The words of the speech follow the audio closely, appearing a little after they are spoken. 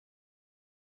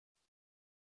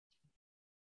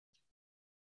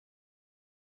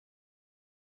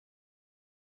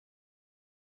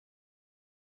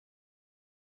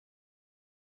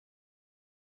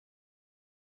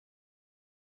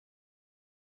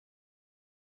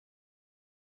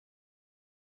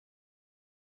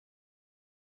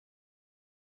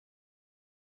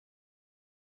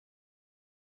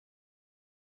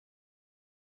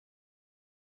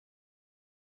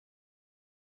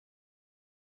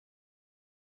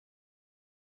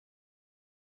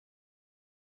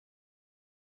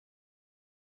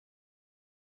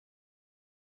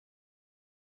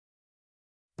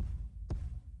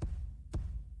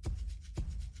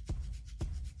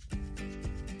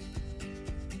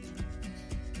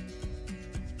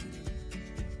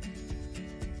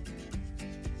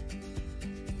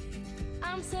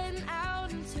I'm setting out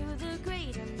into the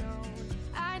great unknown.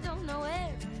 I don't know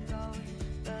where I'm going,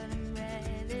 but I'm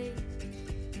ready.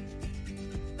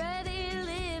 Ready to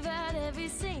live out every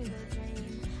single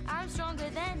dream. I'm stronger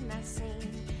than I've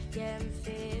seen, yeah, I'm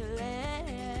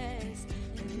fearless,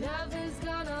 and nothing's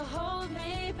gonna hold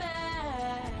me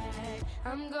back.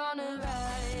 I'm gonna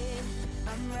ride,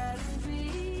 I'm riding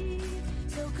free.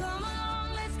 So come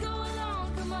along, let's go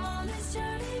along, come on, let's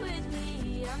journey with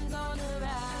me. I'm gonna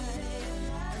ride,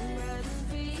 I'm riding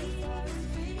free.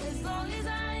 As long as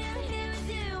I am here with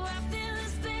you, I feel the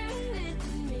spirit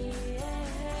within me. Yeah,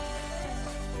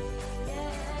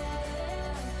 yeah,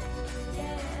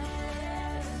 yeah.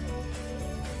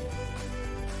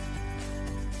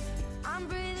 I'm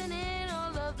breathing in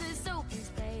all of this open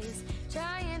space,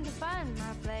 trying to find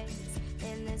my place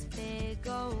in this big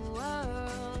old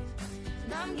world.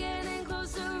 And I'm getting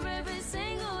closer every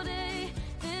single day.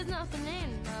 There's nothing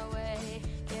in my way,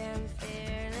 yeah, I'm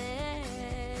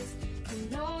fearless,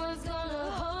 and no one's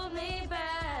gonna hold me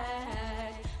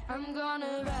back. I'm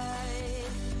gonna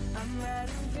ride, I'm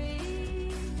riding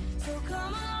free. So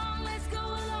come along, let's go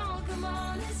along, come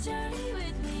on, let's journey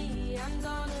with me. I'm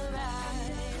gonna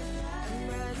ride, I'm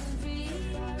riding free.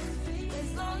 As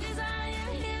long as I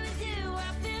am here with you,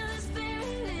 I feel the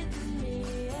spirit within me.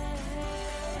 Yeah,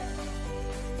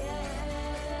 yeah, yeah,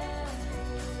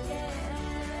 yeah,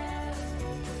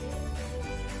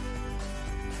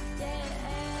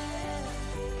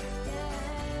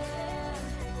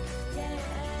 yeah.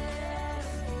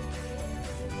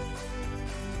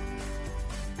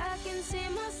 I can see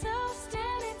myself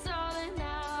standing taller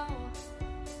now,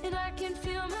 and I can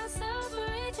feel myself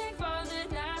reaching farther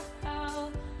now.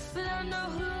 But I know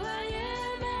who I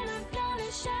am, and I'm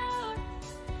gonna shout.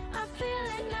 I feel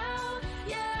it now,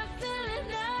 yeah, I feel it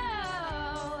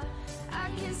now. I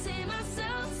can see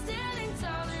myself standing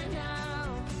taller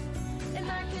now, and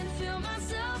I can feel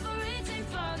myself reaching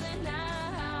farther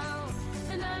now.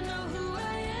 And I know who I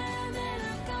am, and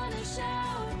I'm gonna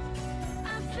shout.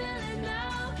 I feel it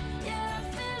now, yeah, I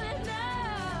feel it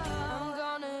now. I'm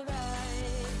gonna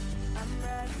ride, I'm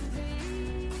riding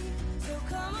free. So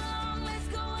come along, let's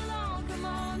go along, come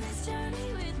on, let's journey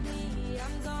with me.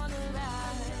 I'm gonna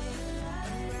ride,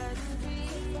 I'm riding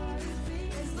free.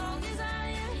 As long as I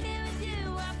am here with you,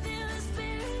 I feel the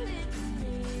spirit within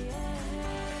me. Yeah,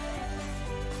 yeah,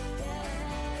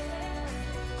 yeah.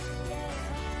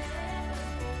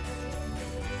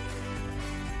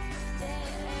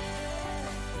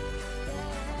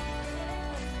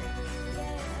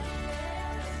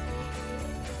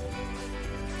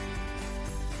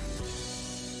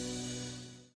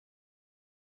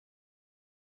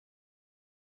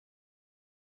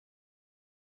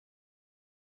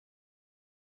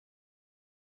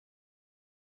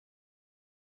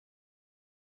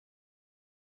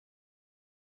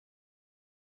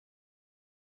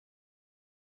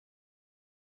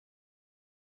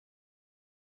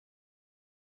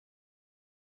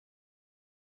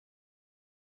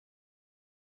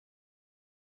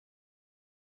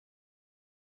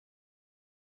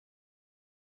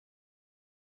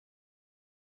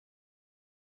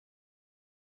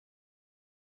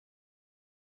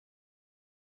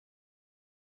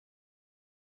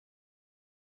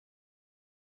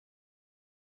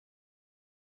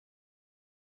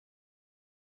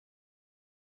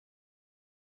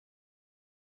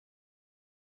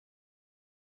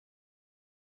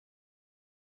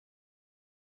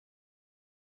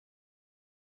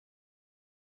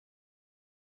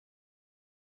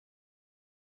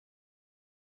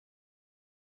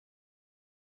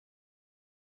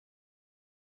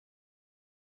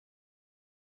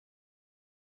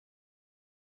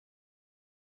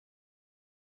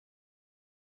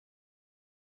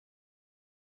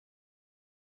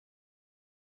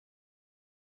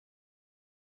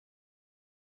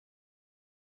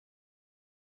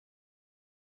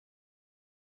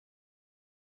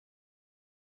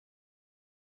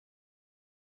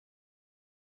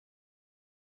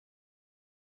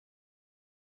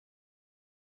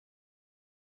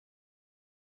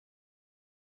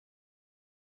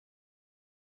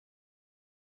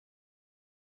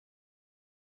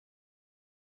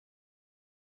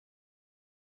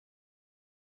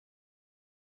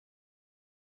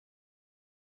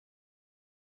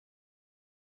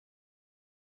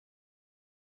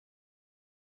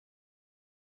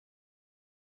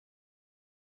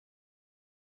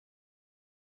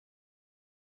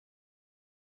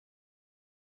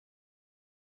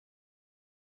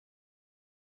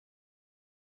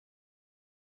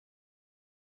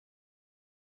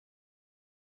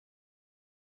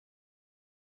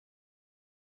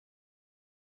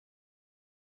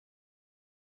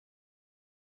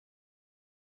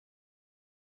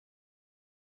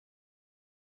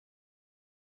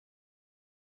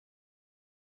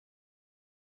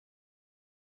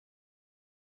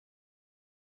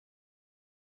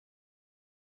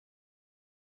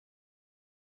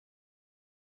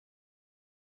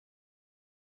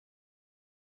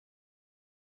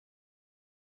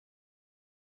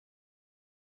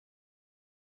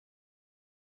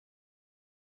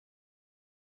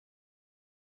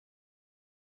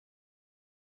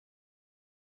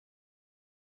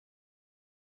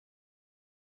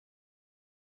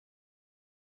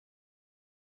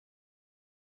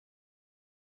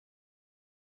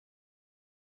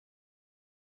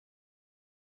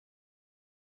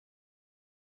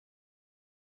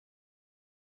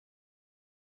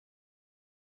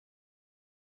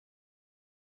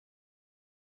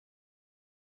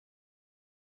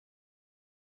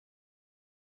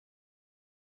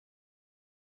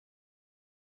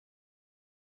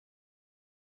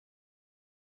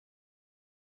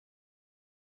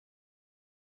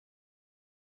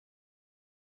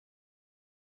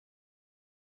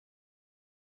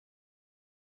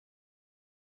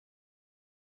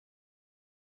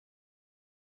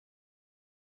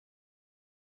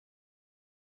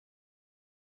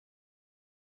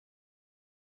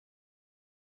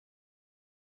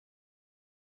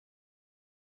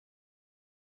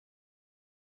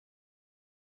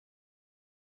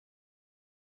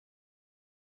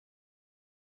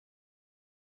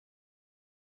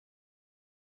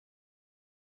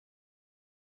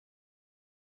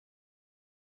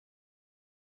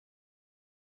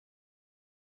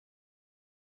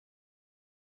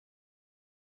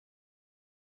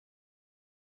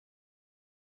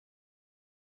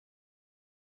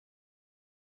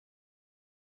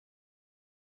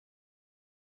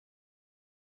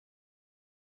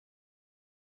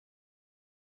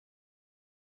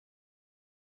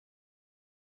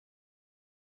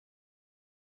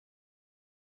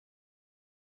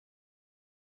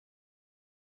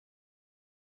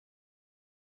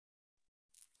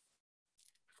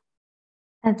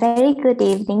 A very good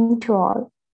evening to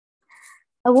all.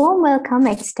 A warm welcome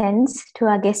extends to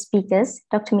our guest speakers,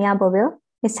 Dr. Mia Bovill,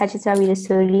 Ms. Sachithra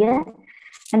Weerasooriya,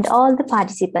 and all the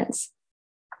participants.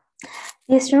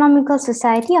 The Astronomical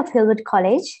Society of Hillwood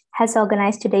College has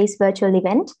organized today's virtual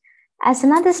event as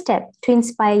another step to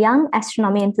inspire young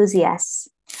astronomy enthusiasts.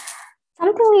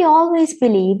 Something we always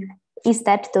believe is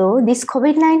that though this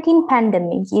COVID-19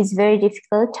 pandemic is a very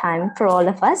difficult time for all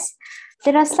of us,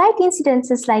 there are slight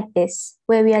incidences like this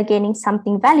where we are gaining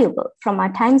something valuable from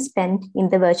our time spent in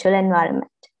the virtual environment.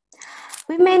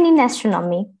 Women in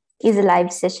Astronomy is a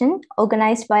live session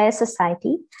organized by a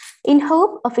society in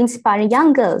hope of inspiring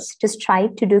young girls to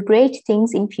strive to do great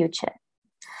things in future.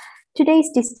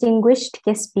 Today's distinguished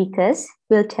guest speakers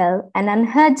will tell an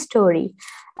unheard story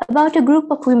about a group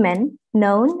of women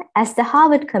known as the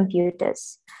Harvard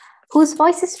Computers, whose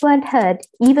voices weren't heard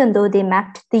even though they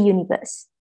mapped the universe.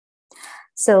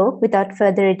 So, without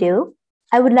further ado,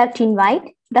 I would like to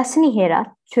invite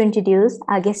Sachithra to introduce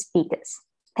our guest speakers.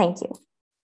 Thank you.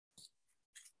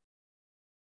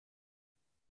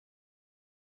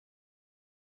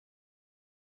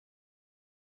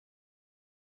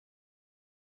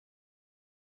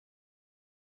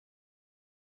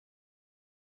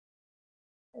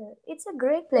 It's a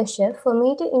great pleasure for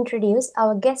me to introduce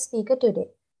our guest speaker today,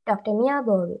 Dr. Mia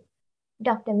Bovill.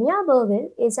 Dr. Mia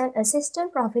Bovill is an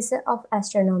assistant professor of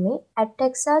astronomy at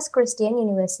Texas Christian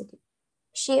University.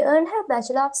 She earned her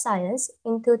Bachelor of Science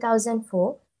in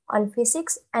 2004 on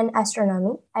Physics and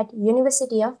Astronomy at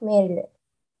University of Maryland,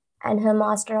 and her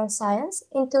Master of Science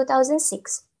in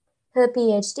 2006, her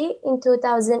PhD in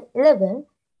 2011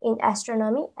 in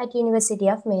Astronomy at University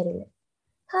of Maryland.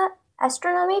 Her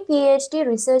astronomy PhD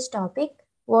research topic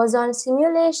was on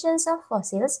simulations of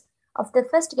fossils of the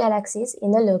first galaxies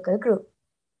in the local group.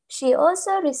 She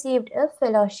also received a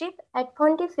fellowship at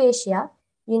Pontificia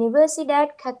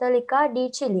Universidad Católica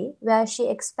de Chile, where she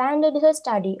expanded her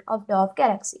study of dwarf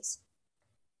galaxies.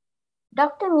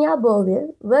 Dr. Mia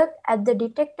Bovill worked at the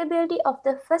detectability of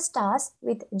the first stars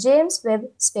with James Webb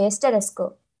Space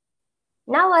Telescope.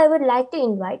 Now I would like to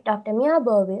invite Dr. Mia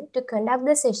Bovill to conduct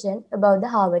the session about the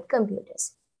Harvard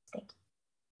Computers. Thank you.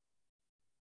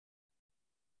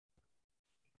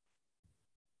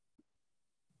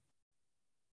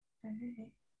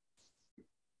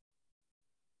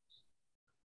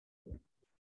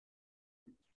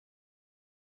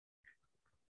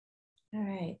 All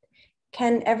right.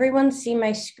 Can everyone see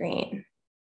my screen?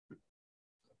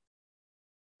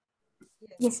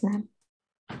 Yes, ma'am.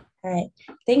 All right.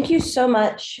 Thank you so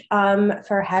much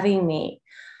for having me.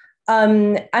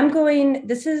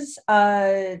 This is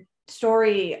a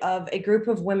story of a group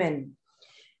of women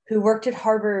who worked at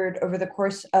Harvard over the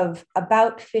course of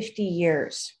about 50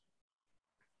 years.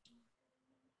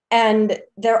 And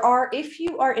if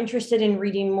you are interested in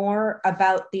reading more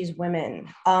about these women,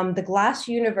 The Glass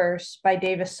Universe by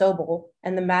Davis Sobel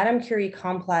and the Madame Curie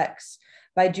Complex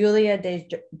by Julia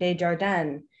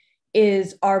Desjardins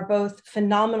are both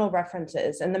phenomenal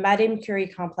references. And the Madame Curie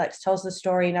Complex tells the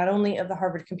story not only of the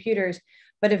Harvard computers,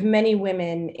 but of many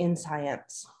women in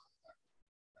science.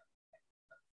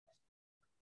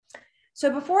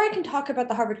 So before I can talk about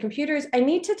the Harvard computers, I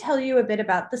need to tell you a bit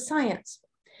about the science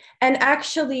and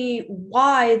actually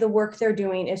why the work they're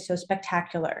doing is so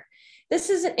spectacular. This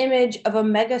is an image of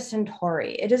Omega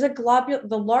Centauri. It is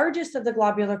the largest of the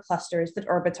globular clusters that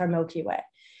orbits our Milky Way.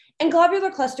 And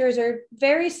globular clusters are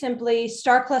very simply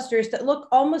star clusters that look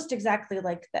almost exactly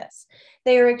like this.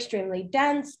 They are extremely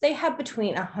dense. They have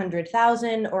between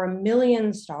 100,000 or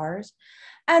 1,000,000 stars,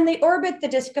 and they orbit the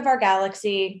disk of our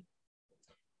galaxy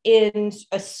in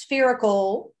a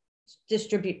spherical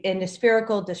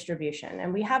distribution,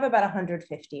 and we have about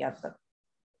 150 of them.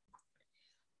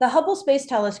 The Hubble Space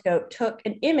Telescope took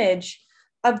an image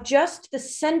of just the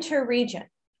center region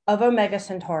of Omega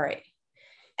Centauri,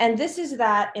 and this is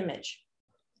that image.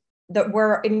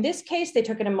 In this case, they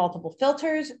took it in multiple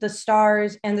filters. The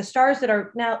stars that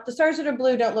are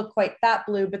blue don't look quite that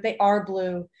blue, but they are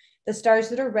blue. The stars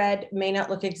that are red may not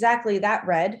look exactly that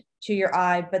red to your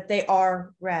eye, but they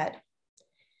are red.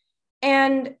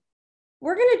 And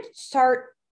we're going to start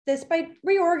this by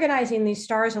reorganizing these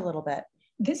stars a little bit.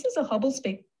 This is a Hubble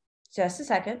Space. Just a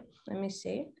second. Let me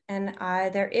see. And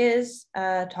there is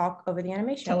a talk over the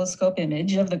animation. Telescope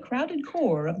image of the crowded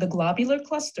core of the globular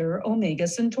cluster Omega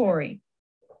Centauri.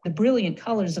 The brilliant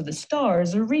colors of the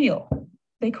stars are real.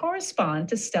 They correspond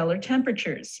to stellar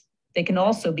temperatures. They can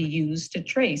also be used to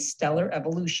trace stellar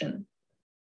evolution.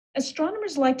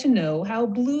 Astronomers like to know how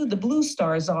blue the blue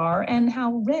stars are and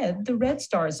how red the red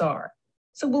stars are.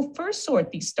 So we'll first sort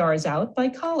these stars out by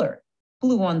color,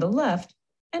 blue on the left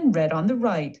and red on the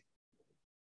right.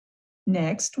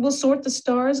 Next, we'll sort the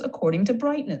stars according to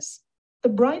brightness, the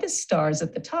brightest stars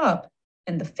at the top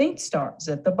and the faint stars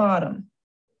at the bottom.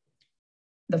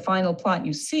 The final plot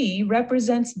you see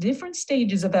represents different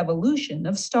stages of evolution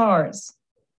of stars.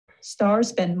 Stars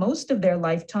spend most of their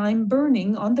lifetime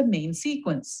burning on the main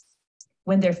sequence.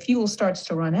 When their fuel starts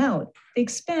to run out, they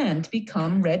expand to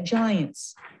become red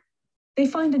giants. They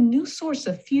find a new source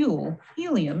of fuel,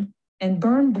 helium, and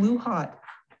burn blue hot,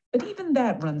 but even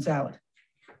that runs out.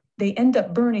 They end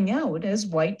up burning out as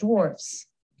white dwarfs.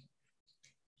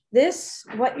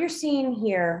 What you're seeing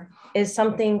here is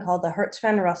something called the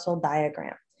Hertzsprung Russell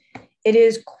diagram. It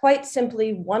is quite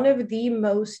simply one of the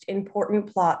most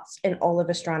important plots in all of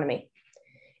astronomy.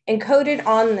 Encoded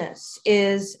on this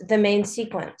is the main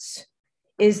sequence,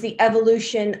 is the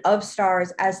evolution of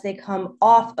stars as they come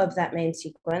off of that main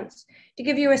sequence. To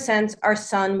give you a sense, our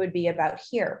sun would be about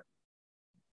here.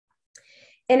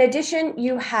 In addition,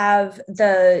 you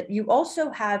also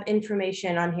have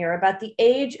information on here about the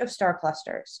age of star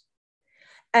clusters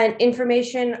and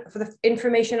information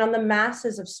on the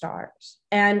masses of stars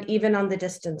and even on the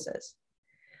distances.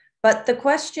 But the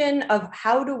question of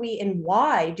how do we and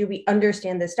why do we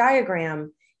understand this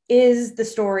diagram is the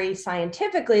story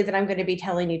scientifically that I'm going to be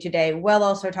telling you today, while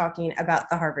also talking about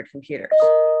the Harvard computers.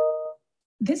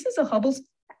 This is a Hubble.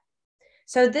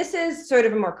 So this is sort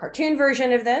of a more cartoon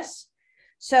version of this.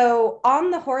 So on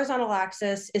the horizontal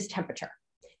axis is temperature.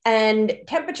 And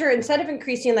temperature, instead of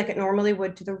increasing like it normally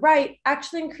would to the right,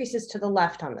 actually increases to the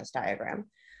left on this diagram.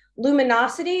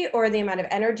 Luminosity, or the amount of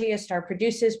energy a star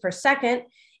produces per second,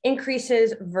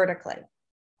 increases vertically.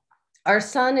 Our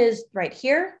sun is right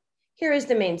here. Here is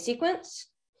the main sequence,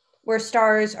 where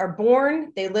stars are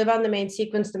born. They live on the main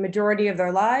sequence the majority of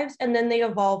their lives, and then they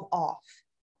evolve off.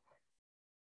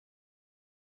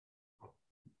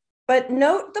 But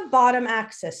note the bottom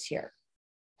axis here,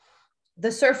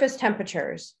 the surface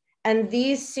temperatures, and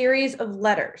these series of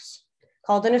letters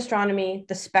called in astronomy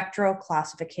the spectral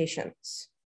classifications.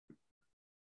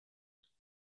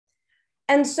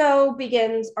 And so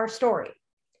begins our story.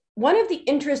 One of the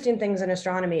interesting things in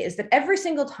astronomy is that every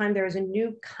single time there is a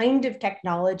new kind of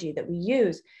technology that we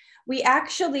use, we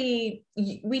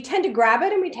tend to grab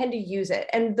it and we tend to use it.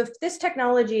 And this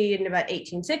technology in about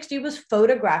 1860 was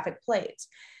photographic plates.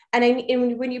 And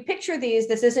when you picture these,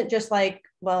 this isn't just like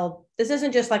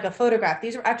a photograph.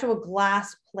 These are actual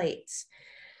glass plates.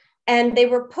 And they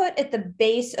were put at the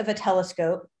base of a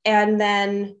telescope and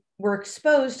then were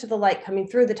exposed to the light coming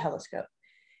through the telescope.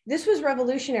 This was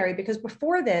revolutionary because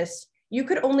before this, you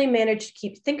could only manage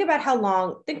to think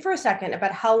for a second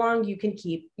about how long you can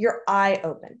keep your eye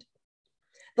opened.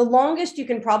 The longest you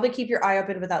can probably keep your eye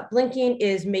open without blinking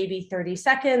is maybe 30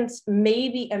 seconds,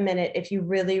 maybe a minute if you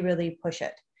really, really push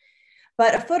it.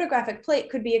 But a photographic plate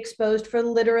could be exposed for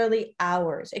literally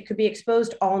hours. It could be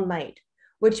exposed all night,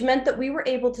 which meant that we were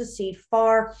able to see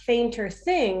far fainter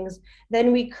things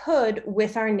than we could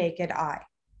with our naked eye.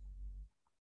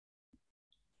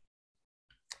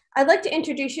 I'd like to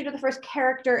introduce you to the first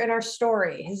character in our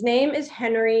story. His name is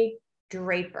Henry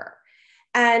Draper.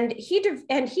 And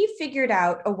he figured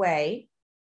out a way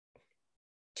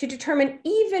to determine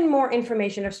even more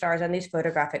information of stars on these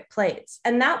photographic plates.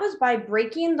 And that was by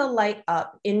breaking the light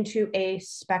up into a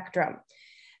spectrum.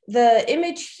 The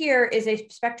image here is a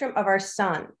spectrum of our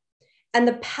sun. And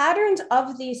the patterns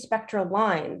of these spectral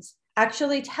lines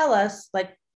actually tell us,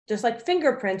 just like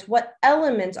fingerprints, what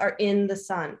elements are in the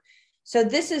sun. So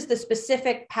this is the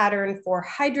specific pattern for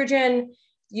hydrogen.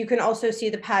 You can also see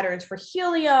the patterns for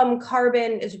helium,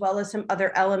 carbon, as well as some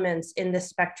other elements in the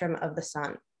spectrum of the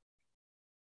sun.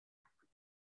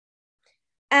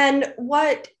 And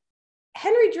what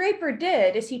Henry Draper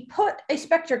did is he put a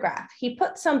spectrograph. He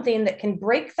put something that can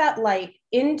break that light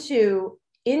into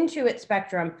its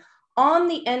spectrum on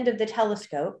the end of the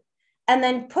telescope and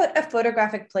then put a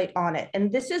photographic plate on it.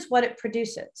 And this is what it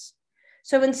produces.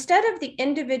 So instead of the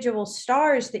individual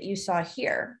stars that you saw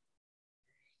here,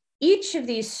 each of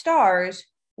these stars,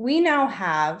 we now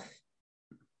have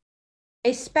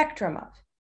a spectrum of.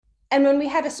 And when we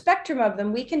have a spectrum of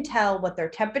them, we can tell what their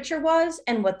temperature was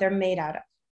and what they're made out of.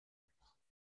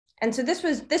 And so this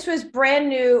was brand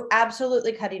new,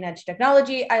 absolutely cutting edge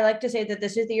technology. I like to say that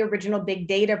this is the original big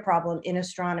data problem in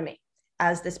astronomy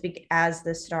as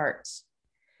this starts.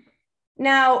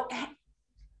 Now,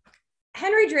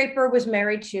 Henry Draper was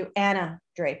married to Anna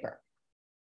Draper,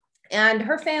 and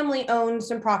her family owned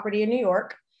some property in New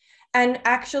York, and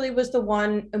actually was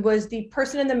the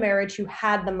person in the marriage who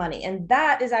had the money. And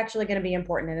that is actually going to be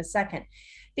important in a second,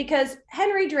 because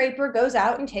Henry Draper goes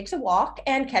out and takes a walk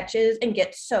and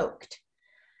gets soaked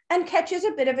and catches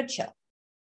a bit of a chill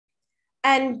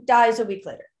and dies a week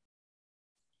later.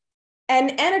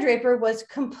 And Anna Draper was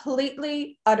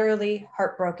completely, utterly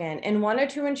heartbroken and wanted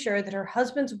to ensure that her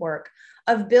husband's work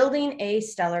of building a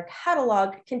stellar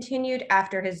catalog continued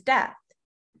after his death.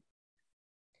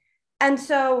 And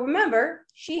so remember,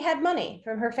 she had money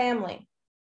from her family.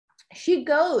 She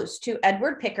goes to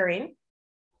Edward Pickering,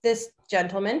 this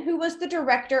gentleman who was the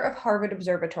director of Harvard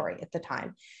Observatory at the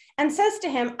time, and says to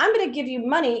him, I'm going to give you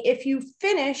money if you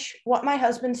finish what my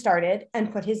husband started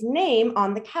and put his name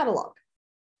on the catalog.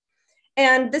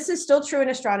 And this is still true in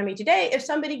astronomy today. If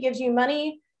somebody gives you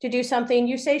money to do something,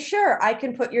 you say, sure, I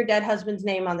can put your dead husband's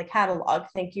name on the catalog.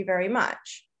 Thank you very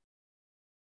much.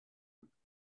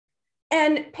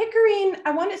 And Pickering,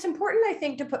 it's important, I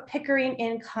think, to put Pickering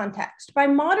in context. By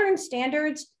modern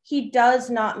standards, he does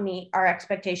not meet our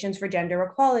expectations for gender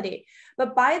equality.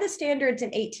 But by the standards in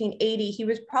 1880, he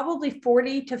was probably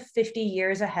 40 to 50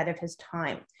 years ahead of his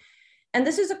time. And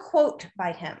this is a quote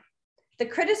by him. The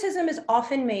criticism is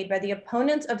often made by the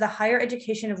opponents of the higher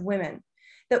education of women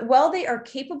that while they are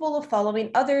capable of following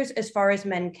others as far as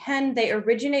men can, they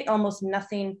originate almost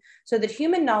nothing, so that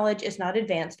human knowledge is not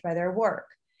advanced by their work.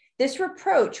 This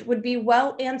reproach would be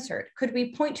well answered could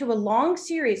we point to a long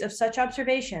series of such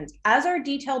observations as are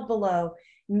detailed below,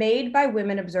 made by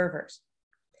women observers.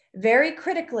 Very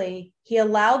critically, he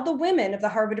allowed the women of the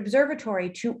Harvard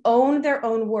Observatory to own their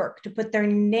own work, to put their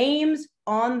names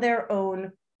on their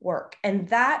own work. And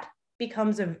that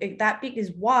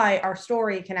is why our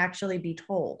story can actually be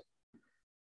told.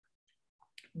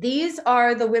 These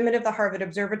are the women of the Harvard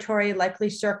Observatory, likely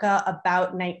circa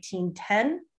about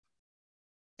 1910.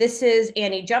 This is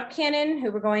Annie Jump Cannon,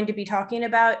 who we're going to be talking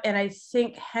about. And I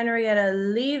think Henrietta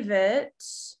Leavitt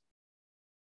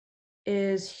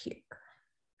is here.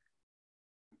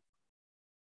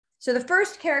 So the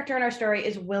first character in our story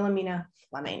is Wilhelmina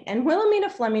Fleming. And Wilhelmina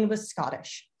Fleming was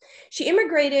Scottish. She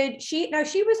immigrated, she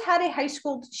actually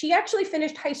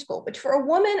finished high school, which for a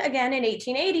woman, again, in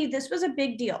 1880, this was a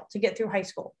big deal to get through high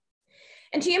school.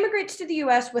 And she immigrates to the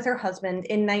US with her husband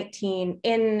immigrates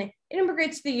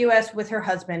to the US with her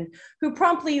husband, who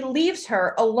promptly leaves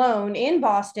her alone in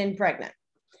Boston pregnant.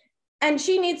 And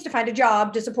she needs to find a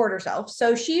job to support herself.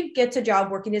 So she gets a job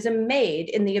working as a maid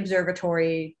in the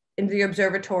observatory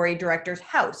director's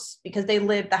house, because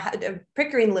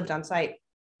Pickering lived on site.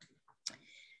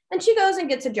 And she goes and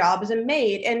gets a job as a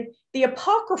maid. And the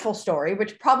apocryphal story,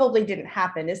 which probably didn't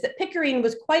happen, is that Pickering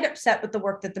was quite upset with the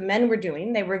work that the men were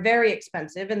doing. They were very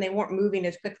expensive and they weren't moving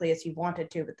as quickly as he wanted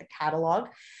to with the catalog.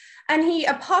 And he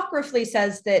apocryphally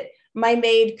says that my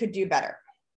maid could do better.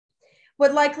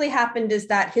 What likely happened is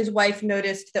that his wife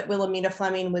noticed that Wilhelmina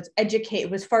Fleming was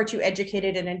far too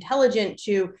educated and intelligent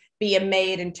to be a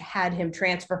maid, and had him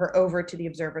transfer her over to the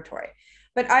observatory.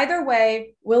 But either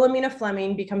way, Wilhelmina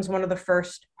Fleming becomes one of the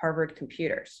first Harvard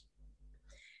computers.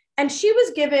 And she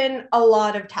was given a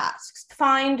lot of tasks: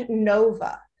 find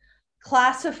nova,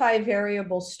 classify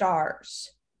variable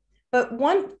stars. But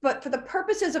for the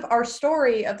purposes of our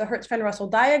story of the Hertzsprung-Russell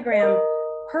diagram,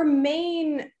 her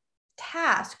main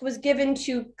task was given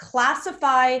to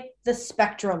classify the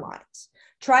spectral lines,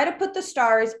 try to put the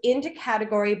stars into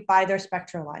category by their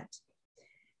spectral lines.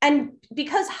 And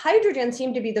because hydrogen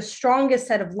seemed to be the strongest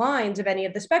set of lines of any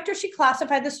of the spectra, she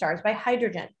classified the stars by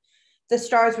hydrogen. The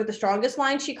stars with the strongest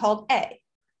lines she called A.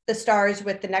 The stars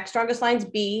with the next strongest lines,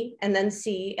 B, and then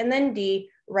C, and then D,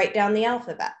 right down the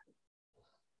alphabet.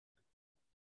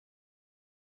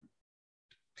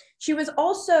 She was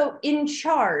also in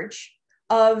charge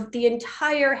of the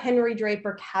entire Henry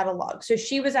Draper catalog. So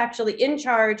she was actually in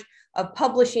charge of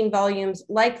publishing volumes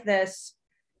like this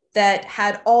that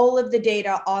had all of the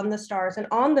data on the stars and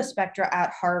on the spectra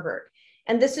at Harvard.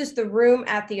 And this is the room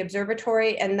at the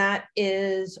observatory, and that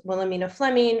is Wilhelmina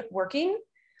Fleming working.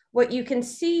 What you can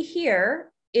see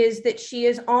here is that she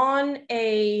is on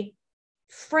a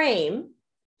frame,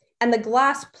 and the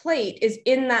glass plate is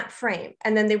in that frame.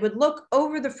 And then they would look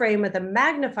over the frame with a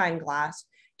magnifying glass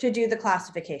to do the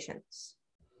classifications.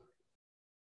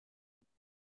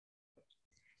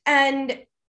 And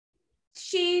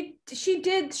she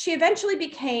eventually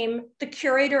became the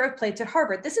curator of plates at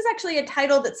Harvard. This is actually a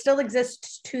title that still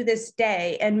exists to this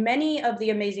day, and many of the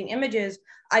amazing images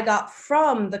I got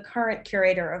from the current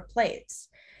curator of plates.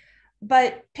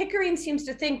 But Pickering seems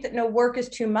to think that no work is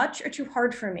too much or too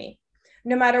hard for me,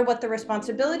 no matter what the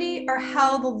responsibility or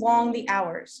how long the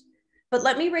hours. But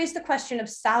let me raise the question of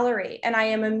salary, and I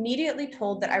am immediately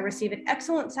told that I receive an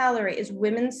excellent salary as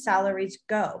women's salaries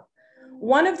go.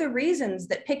 One of the reasons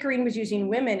that Pickering was using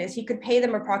women is he could pay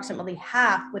them approximately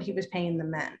half what he was paying the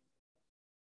men.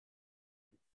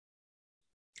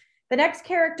 The next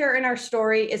character in our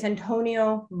story is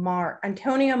Antonia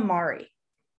Mari.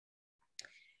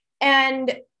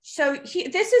 And so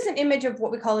this is an image of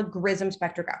what we call a GRISM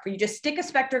spectrograph, where you just stick a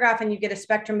spectrograph and you get a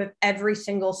spectrum of every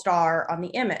single star on the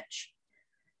image.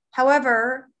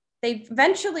 However, they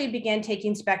eventually began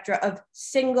taking spectra of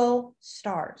single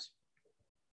stars.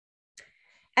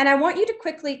 And I want you to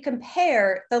quickly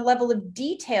compare the level of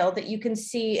detail that you can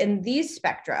see in these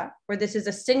spectra, where this is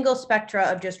a single spectra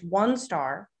of just one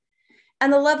star,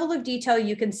 and the level of detail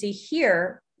you can see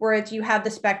here, where you have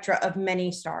the spectra of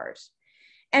many stars.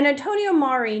 And Antonio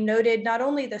Mari noted not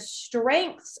only the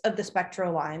strengths of the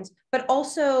spectral lines, but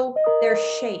also their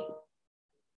shape.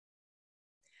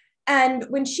 And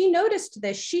when she noticed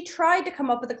this, she tried to come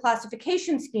up with a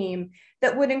classification scheme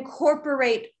that would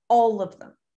incorporate all of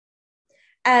them.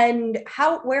 And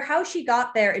how she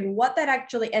got there and what that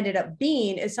actually ended up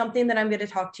being is something that I'm going to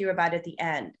talk to you about at the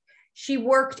end. She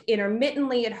worked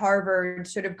intermittently at Harvard,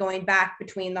 sort of going back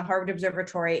between the Harvard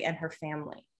Observatory and her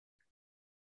family.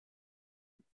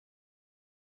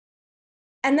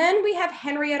 And then we have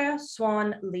Henrietta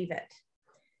Swan Leavitt.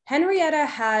 Henrietta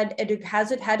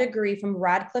has a degree from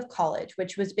Radcliffe College,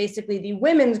 which was basically the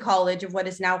women's college of what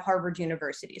is now Harvard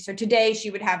University. So today she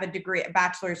would have a degree, a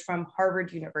bachelor's from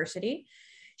Harvard University.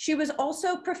 She was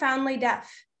also profoundly deaf.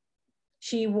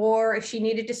 She wore, if she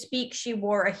needed to speak, she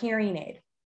wore a hearing aid.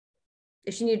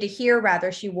 If she needed to hear,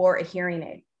 rather, she wore a hearing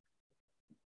aid.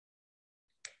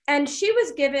 And she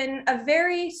was given a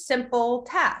very simple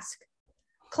task.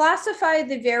 Classify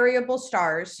the variable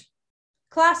stars.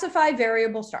 Classify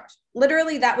variable stars.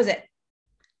 Literally, that was it.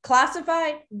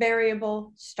 Classify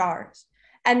variable stars.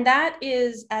 And that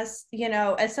is, as you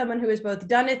know, as someone who has both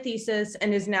done a thesis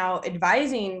and is now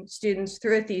advising students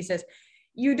through a thesis,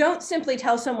 you don't simply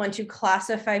tell someone to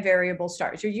classify variable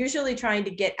stars. You're usually trying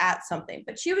to get at something,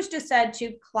 but she was just said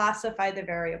to classify the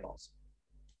variables.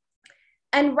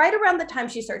 And right around the time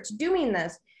she starts doing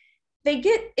this, they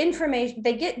get information,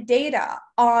 they get data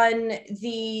on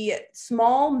the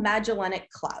Small Magellanic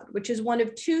Cloud, which is one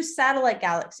of two satellite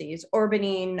galaxies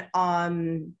orbiting our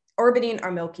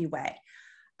Milky Way.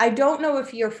 I don't know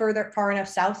if you're far enough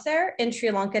south there in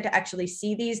Sri Lanka to actually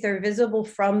see these. They're visible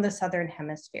from the Southern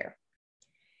Hemisphere.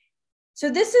 So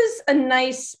this is a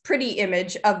nice, pretty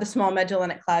image of the Small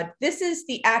Magellanic Cloud. This is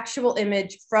the actual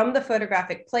image from the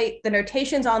photographic plate. The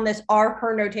notations on this are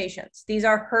her notations. These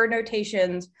are her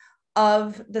notations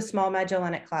of the Small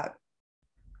Magellanic Cloud.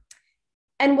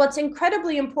 And what's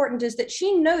incredibly important is that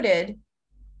she noted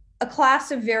a class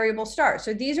of variable stars.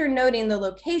 So these are noting the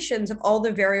locations of all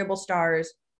the variable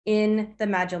stars in the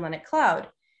Magellanic Cloud.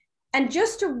 And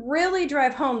just to really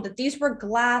drive home that these were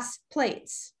glass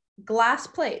plates.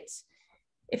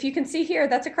 If you can see here,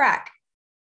 that's a crack.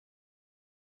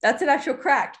 That's an actual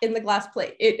crack in the glass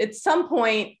plate. At some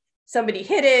point, somebody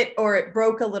hit it or it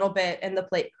broke a little bit and the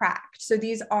plate cracked. So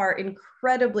these are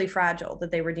incredibly fragile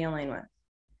that they were dealing with.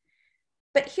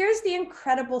 But here's the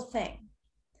incredible thing.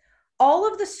 All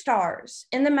of the stars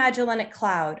in the Magellanic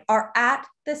Cloud are at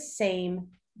the same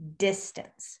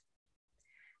distance.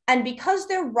 And because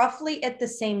they're roughly at the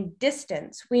same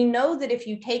distance, we know that if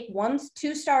you take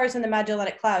two stars in the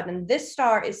Magellanic Cloud, and this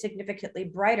star is significantly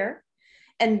brighter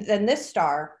than this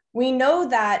star, we know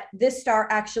that this star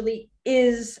actually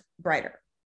is brighter.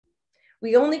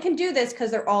 We only can do this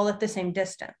because they're all at the same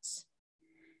distance.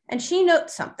 And she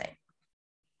notes something.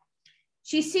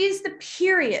 She sees the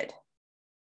period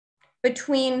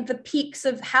between the peaks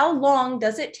of how long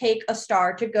does it take a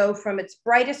star to go from its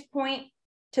brightest point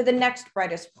to the next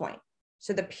brightest point.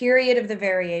 So the period of the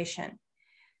variation.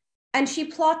 And she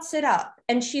plots it up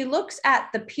and she looks at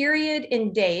the period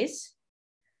in days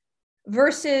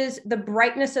versus the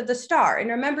brightness of the star. And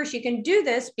remember, she can do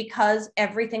this because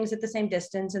everything's at the same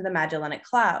distance in the Magellanic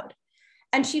Cloud.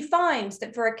 And she finds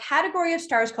that for a category of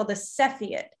stars called the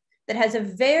Cepheid, that has a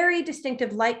very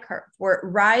distinctive light curve where it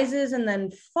rises and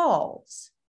then falls,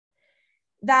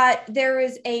 that there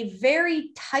is a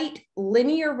very tight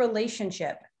linear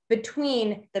relationship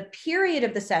between the period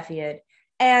of the Cepheid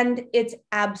and its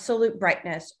absolute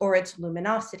brightness or its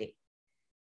luminosity.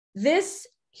 This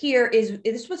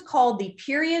was called the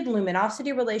period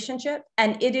luminosity relationship,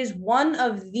 and it is one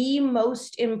of the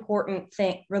most important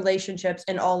relationships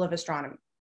in all of astronomy.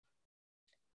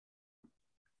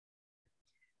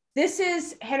 This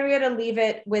is Henrietta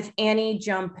Leavitt with Annie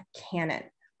Jump Cannon.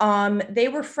 They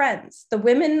were friends. The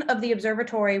women of the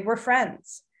observatory were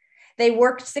friends. They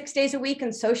worked 6 days a week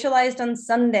and socialized on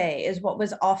Sunday, is what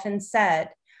was often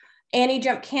said. Annie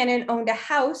Jump Cannon owned a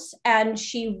house and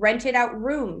she rented out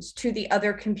rooms to the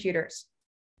other computers.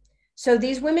 So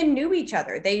these women knew each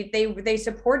other. They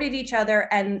supported each other,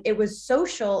 and it was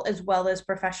social as well as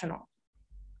professional.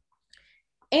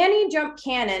 Annie Jump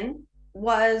Cannon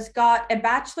got a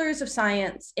bachelor's of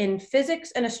science in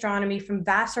physics and astronomy from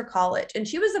Vassar College, and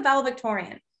she was a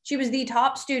valedictorian. She was the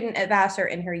top student at Vassar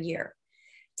in her year.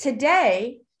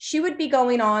 Today, she would be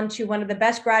going on to one of the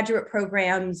best graduate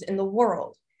programs in the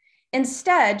world.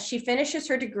 Instead, she finishes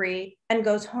her degree and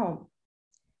goes home.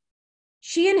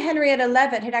 She and Henrietta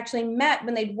Leavitt had actually met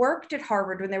when they'd worked at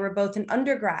Harvard when they were both in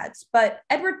undergrads, but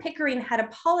Edward Pickering had a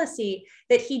policy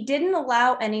that he didn't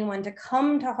allow anyone to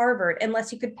come to Harvard unless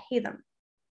he could pay them.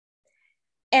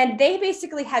 And they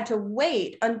basically had to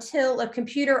wait until a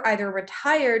computer either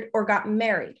retired or got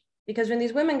married, because when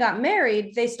these women got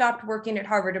married, they stopped working at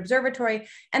Harvard Observatory,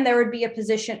 and there would be a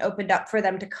position opened up for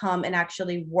them to come and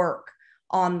actually work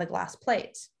on the glass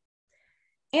plates.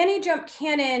 Annie Jump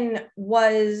Cannon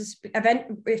was,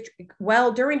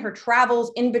 during her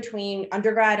travels in between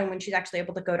undergrad and when she's actually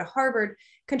able to go to Harvard,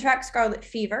 contract scarlet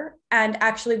fever and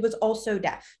actually was also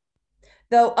deaf.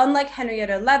 Though unlike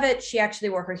Henrietta Leavitt, she actually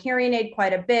wore her hearing aid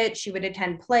quite a bit. She would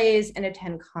attend plays and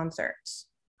attend concerts.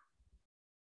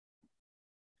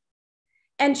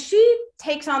 And she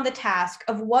takes on the task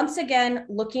of once again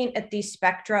looking at the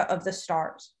spectra of the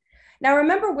stars. Now,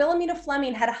 remember, Wilhelmina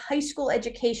Fleming had a high school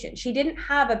education. She didn't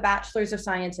have a bachelor's of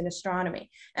science in astronomy.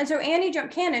 And so Annie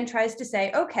Jump Cannon tries to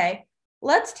say, okay,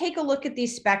 let's take a look at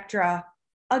these spectra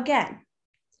again.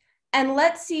 And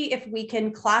let's see if we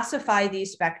can classify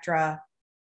these spectra,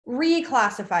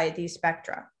 reclassify these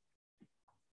spectra.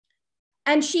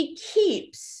 And she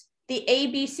keeps the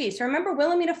ABC. So remember,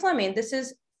 Wilhelmina Fleming,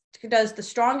 does the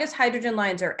strongest hydrogen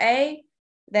lines are A,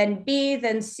 then B,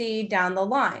 then C down the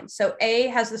line. So A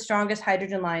has the strongest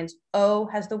hydrogen lines, O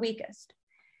has the weakest.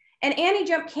 And Annie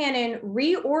Jump Cannon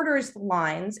reorders the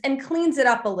lines and cleans it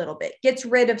up a little bit, gets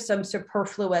rid of some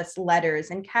superfluous letters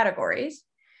and categories,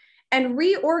 and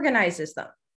reorganizes them.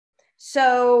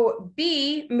 So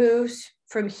B moves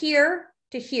from here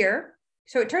to here.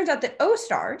 So it turns out that O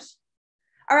stars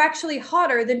are actually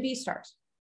hotter than B stars.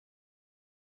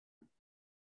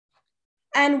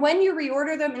 And when you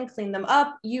reorder them and clean them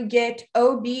up, you get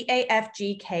O, B, A, F,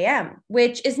 G, K, M,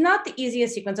 which is not the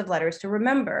easiest sequence of letters to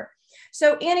remember.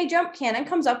 So Annie Jump Cannon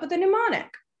comes up with a mnemonic.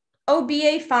 O, be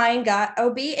a fine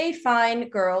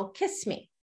girl, kiss me.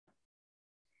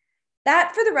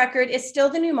 That, for the record, is still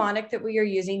the mnemonic that we are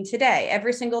using today.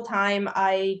 Every single time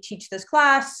I teach this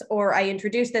class or I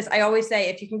introduce this, I always say,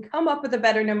 if you can come up with a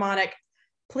better mnemonic,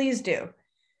 please do.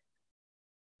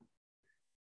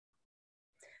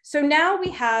 So now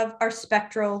we have our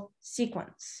spectral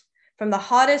sequence from the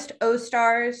hottest O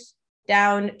stars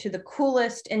down to the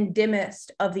coolest and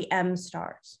dimmest of the M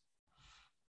stars.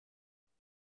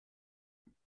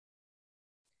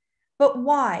 But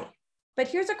why? But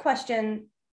here's a question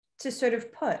to sort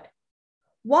of put.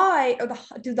 Why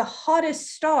do the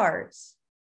hottest stars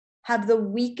have the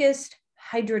weakest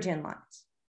hydrogen lines?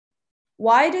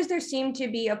 Why does there seem to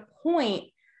be a point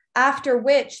after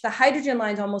which the hydrogen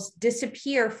lines almost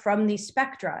disappear from the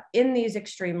spectra in these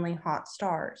extremely hot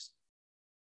stars?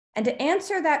 And to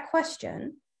answer that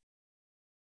question,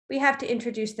 we have to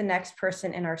introduce the next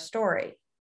person in our story.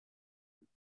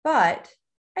 But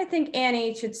I think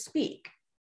Annie should speak.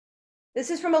 This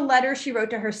is from a letter she wrote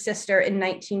to her sister in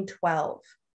 1912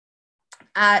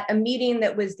 at a meeting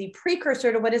that was the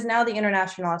precursor to what is now the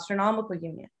International Astronomical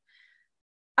Union.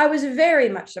 I was very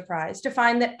much surprised to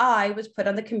find that I was put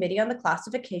on the Committee on the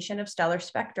Classification of Stellar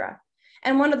Spectra.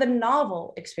 And one of the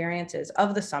novel experiences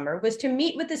of the summer was to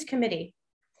meet with this committee.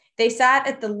 They sat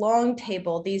at the long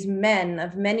table, these men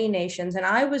of many nations, and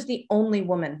I was the only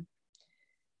woman.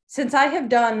 Since I have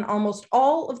done almost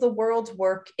all of the world's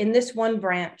work in this one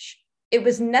branch, it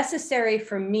was necessary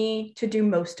for me to do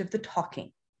most of the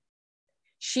talking.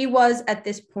 She was, at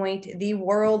this point, the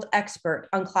world expert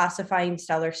on classifying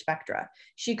stellar spectra.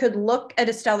 She could look at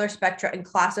a stellar spectra and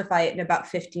classify it in about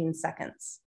 15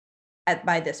 seconds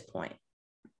by this point.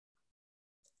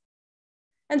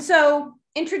 And so,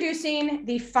 introducing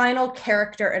the final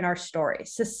character in our story,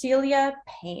 Cecilia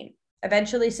Payne,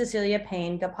 eventually Cecilia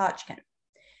Payne Gaposchkin.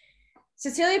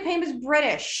 Cecilia Payne was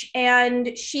British,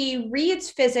 and she reads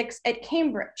physics at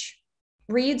Cambridge,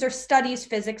 reads or studies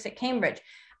physics at Cambridge.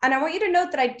 And I want you to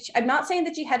note that I'm not saying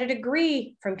that she had a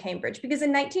degree from Cambridge, because in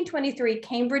 1923,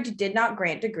 Cambridge did not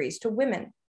grant degrees to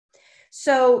women.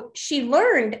 So she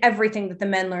learned everything that the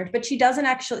men learned, but she wasn't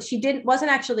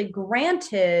actually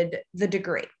granted the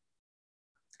degree.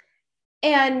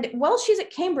 And while she's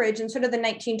at Cambridge in sort of the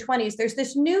 1920s, there's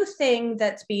this new thing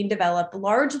that's being developed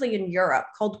largely in Europe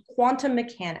called quantum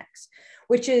mechanics,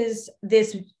 which is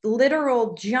this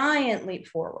literal giant leap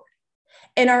forward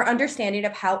in our understanding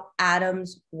of how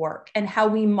atoms work and how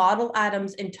we model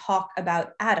atoms and talk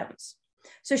about atoms.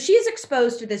 So she's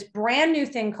exposed to this brand new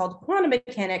thing called quantum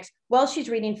mechanics while she's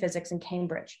reading physics in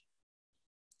Cambridge.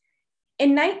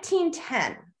 In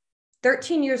 1910,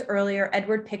 13 years earlier,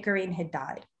 Edward Pickering had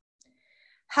died.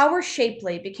 Howard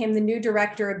Shapley became the new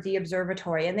director of the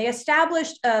observatory, and they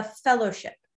established a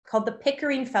fellowship called the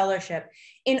Pickering Fellowship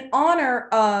in honor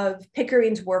of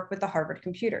Pickering's work with the Harvard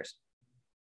computers.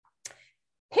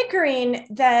 So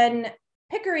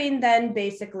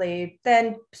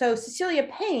Cecilia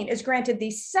Payne is granted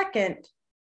the second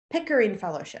Pickering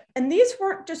Fellowship. And these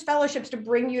weren't just fellowships to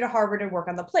bring you to Harvard and work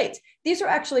on the plates. These are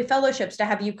actually fellowships to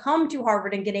have you come to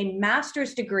Harvard and get a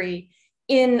master's degree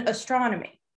in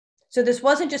astronomy. So this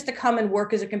wasn't just to come and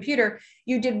work as a computer.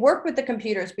 You did work with the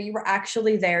computers, but you were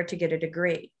actually there to get a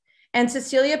degree. And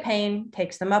Cecilia Payne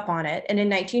takes them up on it, and in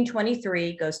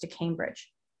 1923 goes to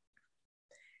Cambridge.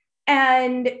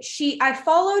 And I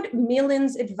followed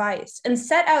Meelan's advice and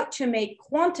set out to make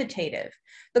quantitative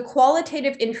the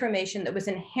qualitative information that was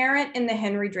inherent in the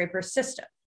Henry Draper system.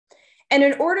 And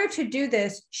in order to do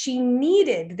this, she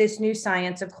needed this new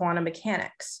science of quantum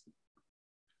mechanics.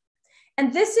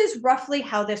 And this is roughly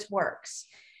how this works.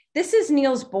 This is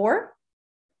Niels Bohr.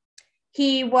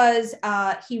 He was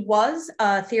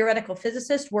a theoretical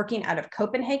physicist working out of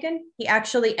Copenhagen. He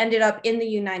actually ended up in the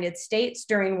United States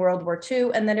during World War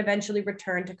II and then eventually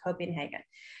returned to Copenhagen.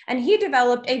 And he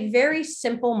developed a very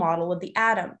simple model of the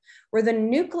atom, where the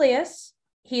nucleus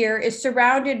here is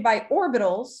surrounded by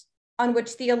orbitals on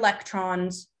which the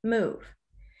electrons move.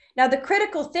 Now, the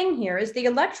critical thing here is the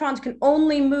electrons can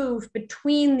only move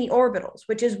between the orbitals,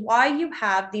 which is why you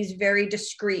have these very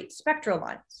discrete spectral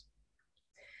lines.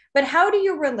 But how do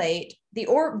you relate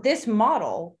this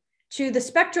model to the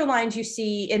spectral lines you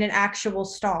see in an actual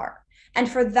star? And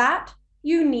for that,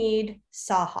 you need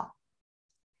Saha.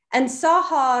 And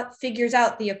Saha figures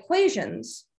out the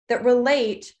equations that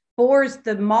relate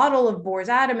the model of Bohr's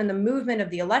atom and the movement of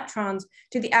the electrons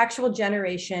to the actual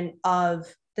generation of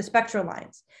the spectral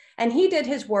lines. And he did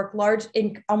his work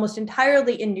almost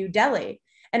entirely in New Delhi.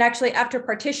 And actually, after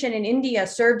partition in India,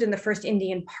 served in the first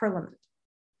Indian parliament.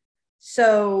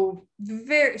 So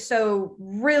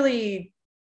really,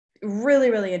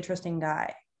 really, really interesting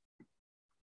guy.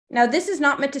 Now, this is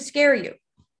not meant to scare you.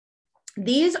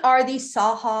 These are the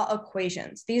Saha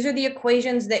equations. These are the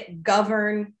equations that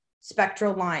govern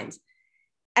spectral lines.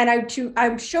 And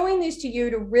I'm showing these to you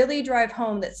to really drive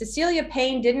home that Cecilia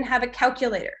Payne didn't have a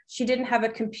calculator. She didn't have a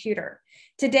computer.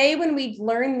 Today, when we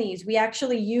learn these, we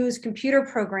actually use computer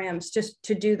programs just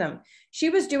to do them. She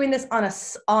was doing this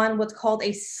on what's called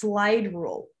a slide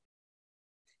rule.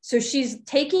 So she's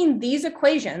taking these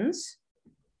equations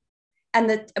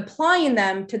and applying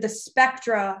them to the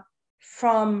spectra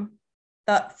from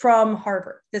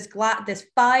Harvard, this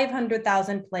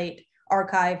 500,000 plate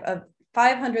archive of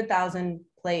 500,000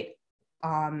 plate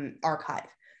archive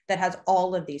that has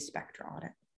all of these spectra on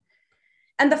it.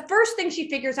 And the first thing she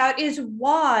figures out is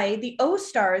why the O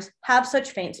stars have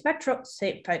such faint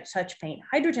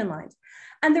hydrogen lines.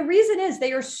 And the reason is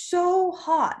they are so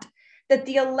hot that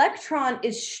the electron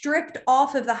is stripped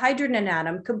off of the hydrogen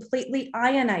atom, completely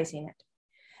ionizing it.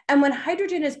 And when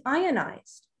hydrogen is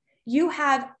ionized, you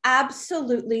have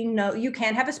you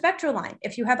can't have a spectral line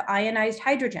if you have ionized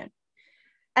hydrogen.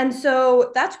 And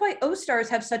so that's why O stars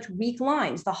have such weak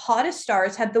lines. The hottest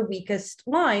stars have the weakest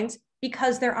lines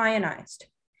because they're ionized.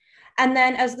 And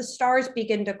then as the stars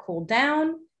begin to cool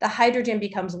down, the hydrogen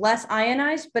becomes less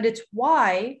ionized, but it's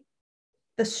why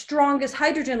the strongest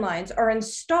hydrogen lines are in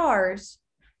stars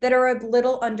that are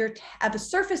have a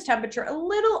surface temperature a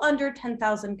little under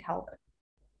 10,000 Kelvin,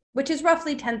 which is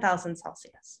roughly 10,000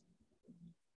 Celsius.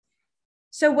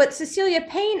 So what Cecilia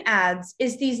Payne adds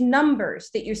is these numbers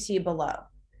that you see below.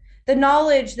 The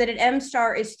knowledge that an M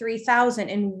star is 3,000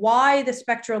 and why the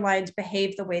spectral lines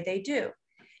behave the way they do.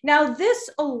 Now, this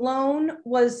alone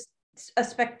was a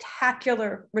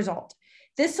spectacular result.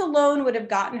 This alone would have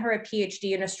gotten her a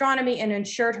PhD in astronomy and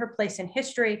ensured her place in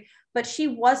history, but she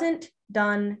wasn't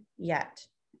done yet.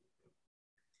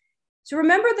 So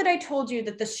remember that I told you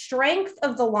that the strength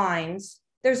of the lines,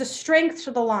 there's a strength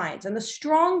to the lines, and the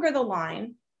stronger the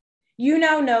line, you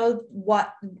now know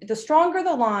the stronger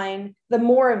the line, the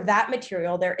more of that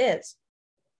material there is.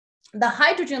 The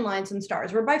hydrogen lines in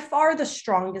stars were by far the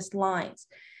strongest lines.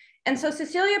 And so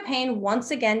Cecilia Payne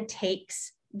once again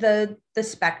takes the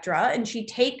spectra, and she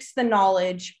takes the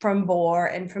knowledge from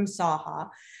Bohr and from Saha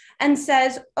and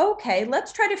says, okay,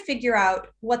 let's try to figure out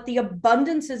what the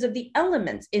abundances of the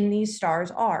elements in these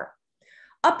stars are.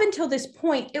 Up until this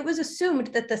point, it was assumed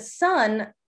that the sun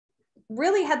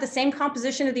really had the same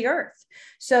composition of the Earth.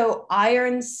 So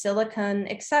iron, silicon,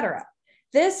 etc.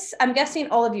 This, I'm guessing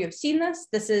all of you have seen this.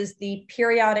 This is the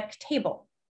periodic table.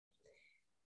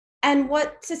 And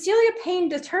what Cecilia Payne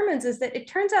determines is that it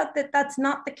turns out that that's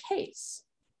not the case.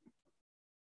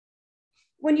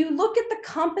 When you look at the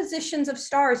compositions of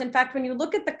stars, in fact, when you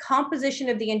look at the composition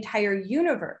of the entire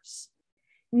universe,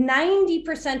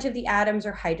 90% of the atoms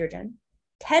are hydrogen,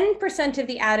 10% of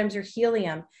the atoms are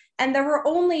helium, and there are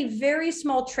only very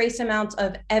small trace amounts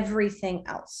of everything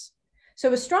else.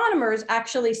 So astronomers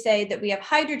actually say that we have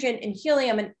hydrogen and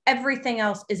helium and everything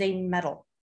else is a metal.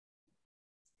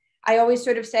 I always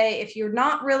sort of say, if you're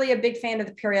not really a big fan of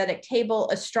the periodic table,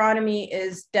 astronomy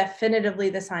is definitively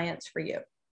the science for you.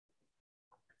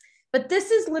 But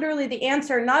this is literally the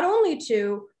answer not only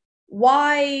to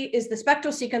why is the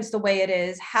spectral sequence the way it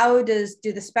is, how do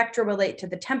the spectra relate to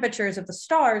the temperatures of the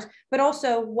stars, but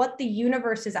also what the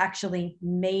universe is actually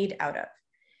made out of.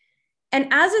 And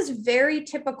as is very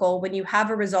typical when you have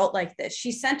a result like this,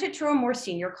 she sent it to a more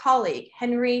senior colleague,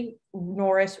 Henry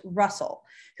Norris Russell,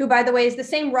 who, by the way, is the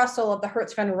same Russell of the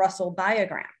Hertzsprung-Russell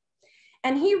diagram.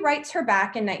 And he writes her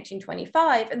back in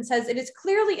 1925 and says, it is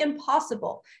clearly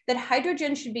impossible that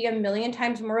hydrogen should be 1,000,000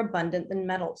 times more abundant than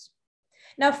metals.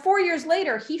 Now, 4 years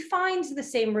later, he finds the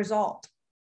same result.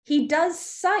 He does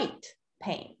cite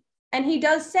Payne, and he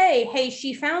does say, hey,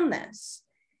 she found this,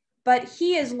 but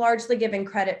he is largely given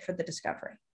credit for the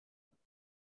discovery.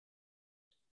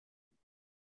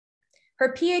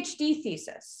 Her PhD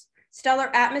thesis, Stellar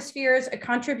Atmospheres, a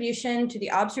Contribution to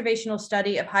the Observational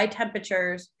Study of High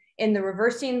Temperatures in the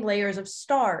Reversing Layers of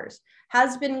Stars,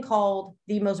 has been called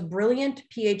the most brilliant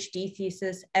PhD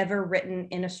thesis ever written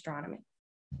in astronomy.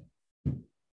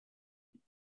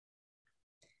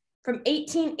 From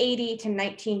 1880 to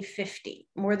 1950,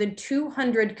 more than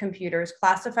 200 computers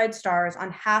classified stars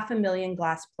on 500,000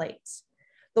 glass plates.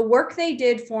 The work they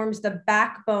did forms the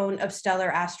backbone of stellar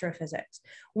astrophysics.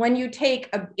 When you take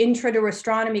an intro to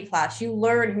astronomy class, you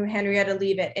learn who Henrietta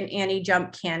Leavitt and Annie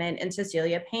Jump Cannon and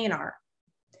Cecilia Payne are.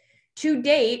 To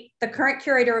date, the current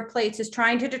curator of plates is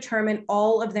trying to determine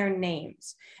all of their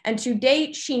names. And to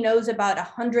date, she knows about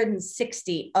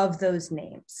 160 of those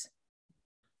names.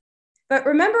 But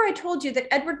remember, I told you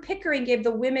that Edward Pickering gave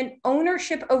the women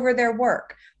ownership over their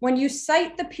work. When you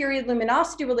cite the period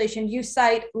luminosity relation, you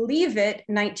cite Leavitt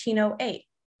 1908.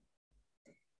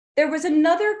 There was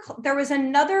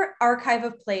another archive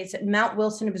of plates at Mount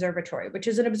Wilson Observatory, which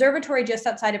is an observatory just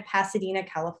outside of Pasadena,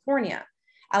 California,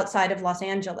 outside of Los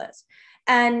Angeles.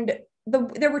 And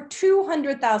there were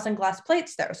 200,000 glass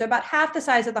plates there, so about half the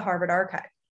size of the Harvard archive.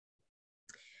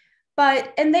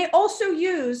 And they also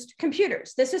used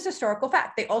computers. This is historical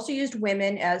fact. They also used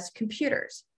women as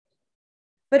computers.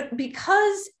 But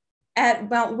because at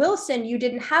Mount Wilson, you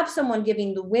didn't have someone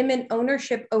giving the women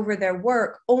ownership over their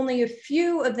work, only a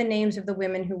few of the names of the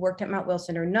women who worked at Mount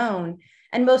Wilson are known.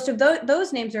 And most of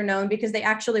those names are known because they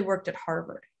actually worked at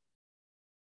Harvard.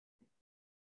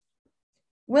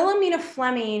 Wilhelmina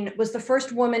Fleming was the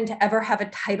first woman to ever have a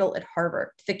title at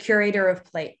Harvard, the curator of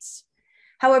plates.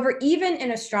 However, even in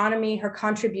astronomy, her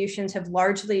contributions have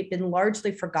been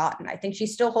largely forgotten. I think she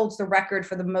still holds the record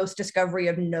for the most discovery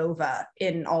of nova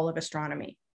in all of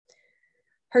astronomy.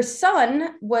 Her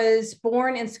son was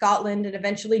born in Scotland and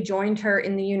eventually joined her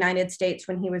in the United States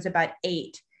when he was about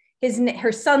 8.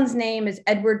 Her son's name is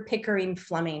Edward Pickering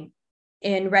Fleming,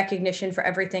 in recognition for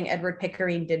everything Edward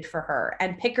Pickering did for her.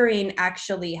 And Pickering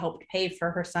actually helped pay for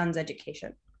her son's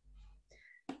education.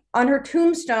 On her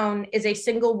tombstone is a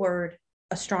single word,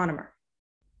 astronomer.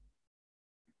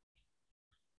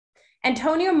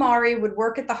 Antonia Maury would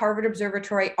work at the Harvard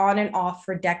Observatory on and off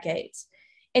for decades.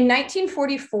 In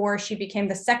 1944, she became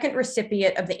the second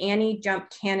recipient of the Annie Jump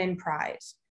Cannon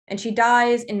Prize, and she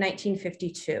dies in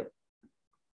 1952.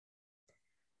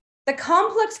 The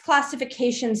complex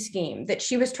classification scheme that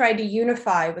she was trying to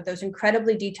unify with those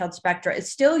incredibly detailed spectra is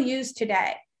still used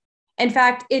today. In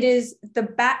fact, it is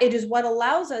what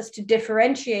allows us to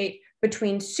differentiate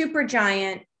between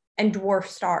supergiant and dwarf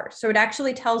stars. So it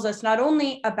actually tells us not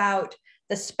only about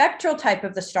the spectral type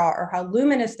of the star or how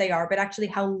luminous they are, but actually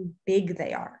how big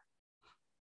they are.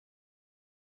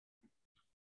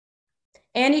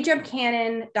 Annie Jump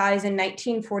Cannon dies in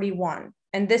 1941.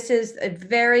 And this is a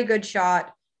very good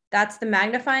shot. That's the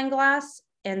magnifying glass,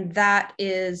 and that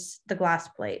is the glass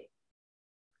plate.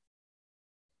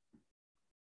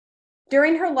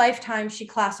 During her lifetime, she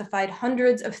classified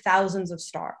hundreds of thousands of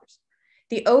stars.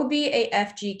 The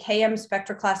OBAFG-KM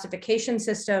spectral classification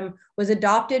system was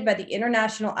adopted by the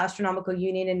International Astronomical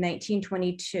Union in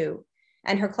 1922,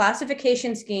 and her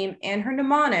classification scheme and her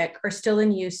mnemonic are still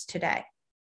in use today.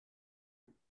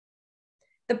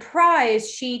 The prize,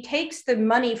 she takes the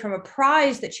money from a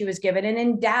prize that she was given and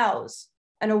endows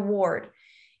an award.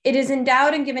 It is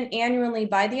endowed and given annually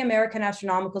by the American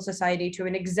Astronomical Society to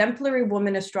an exemplary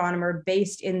woman astronomer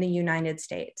based in the United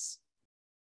States.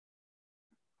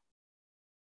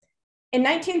 In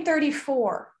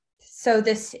 1934, so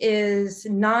this is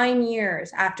 9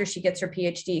 years after she gets her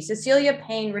PhD, Cecilia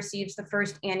Payne receives the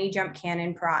first Annie Jump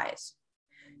Cannon Prize.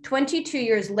 22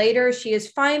 years later, she is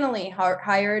finally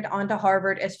hired onto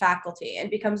Harvard as faculty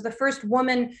and becomes the first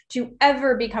woman to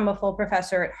ever become a full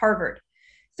professor at Harvard.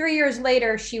 3 years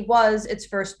later, she was its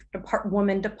first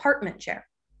woman department chair.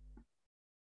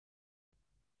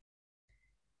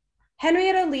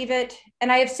 Henrietta Leavitt,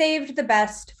 and I have saved the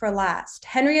best for last.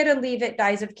 Henrietta Leavitt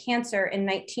dies of cancer in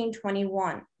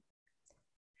 1921.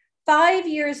 5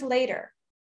 years later,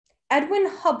 Edwin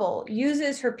Hubble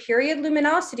uses her period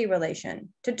luminosity relation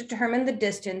to determine the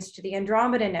distance to the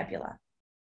Andromeda Nebula.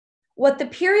 What the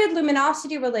period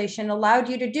luminosity relation allowed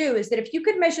you to do is that if you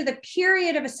could measure the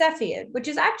period of a Cepheid, which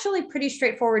is actually pretty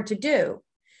straightforward to do,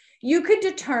 you could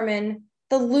determine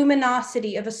the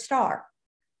luminosity of a star.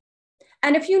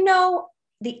 And if you know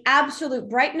the absolute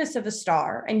brightness of a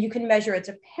star and you can measure its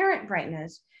apparent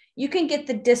brightness, you can get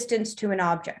the distance to an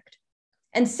object.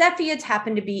 And Cepheids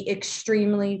happen to be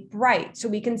extremely bright, so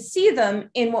we can see them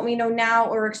in what we know now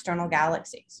are external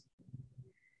galaxies.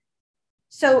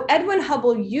 So Edwin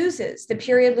Hubble uses the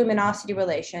period luminosity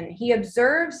relation. He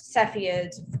observes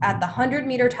Cepheids at the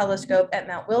 100-meter telescope at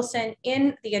Mount Wilson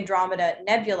in the Andromeda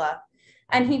Nebula,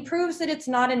 and he proves that it's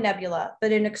not a nebula,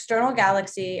 but an external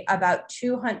galaxy about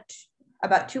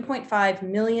 2.5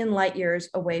 million light years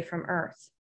away from Earth.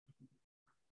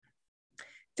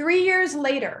 3 years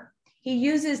later, he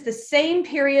uses the same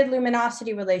period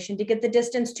luminosity relation to get the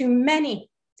distance to many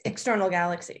external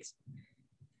galaxies.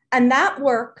 And that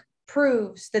work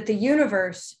proves that the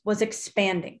universe was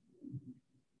expanding.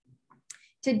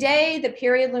 Today, the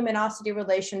period luminosity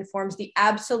relation forms the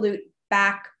absolute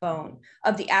backbone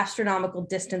of the astronomical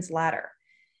distance ladder.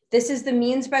 This is the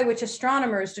means by which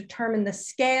astronomers determine the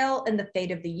scale and the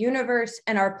fate of the universe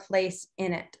and our place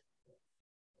in it.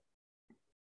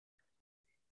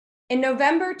 In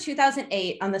November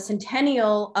 2008, on the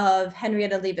centennial of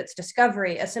Henrietta Leavitt's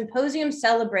discovery, a symposium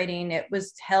celebrating it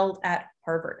was held at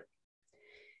Harvard.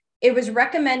 It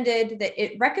recommended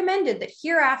that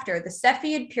hereafter the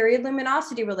Cepheid period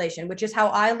luminosity relation, which is how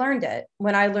I learned it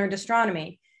when I learned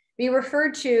astronomy, be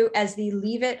referred to as the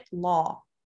Leavitt Law.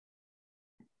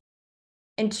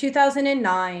 In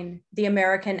 2009, the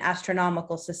American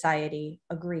Astronomical Society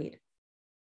agreed.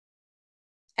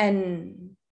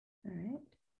 And all right.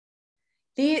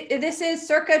 This is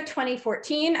circa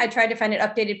 2014. I tried to find an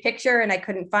updated picture and I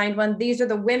couldn't find one. These are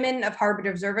the women of Harvard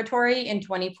Observatory in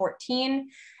 2014.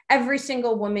 Every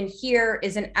single woman here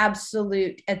is at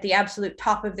the absolute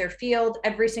top of their field.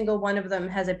 Every single one of them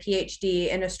has a PhD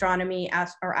in astronomy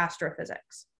or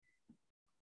astrophysics.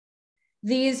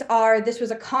 This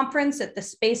was a conference at the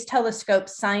Space Telescope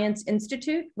Science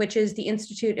Institute, which is the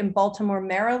institute in Baltimore,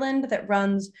 Maryland, that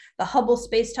runs the Hubble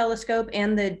Space Telescope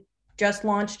and the just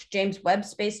launched James Webb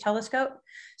Space Telescope.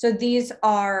 So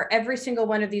every single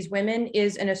one of these women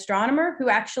is an astronomer who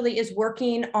actually is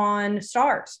working on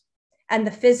stars and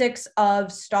the physics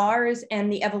of stars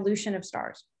and the evolution of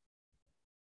stars.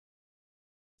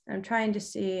 I'm trying to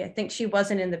see, I think she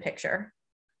wasn't in the picture.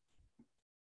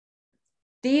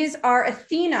 These are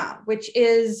Athena, which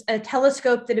is a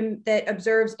telescope that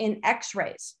observes in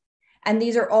X-rays. And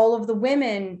these are all of the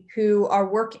women who are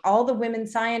all the women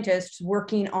scientists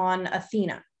working on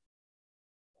Athena.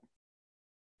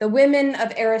 The women of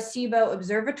Arecibo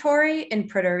Observatory in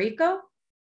Puerto Rico.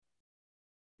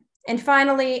 And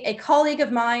finally, a colleague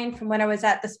of mine from when I was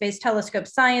at the Space Telescope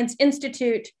Science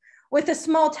Institute with a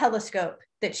small telescope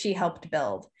that she helped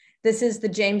build. This is the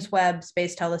James Webb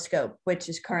Space Telescope, which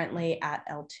is currently at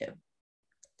L2.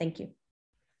 Thank you.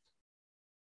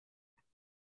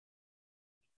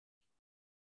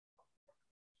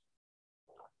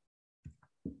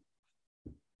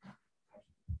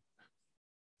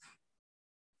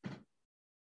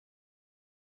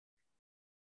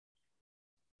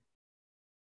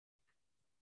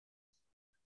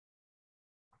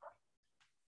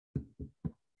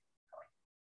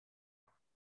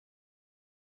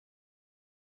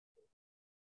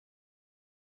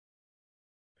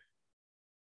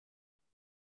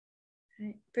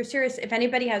 For serious, if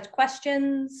anybody has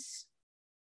questions,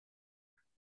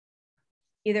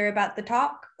 either about the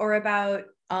talk or about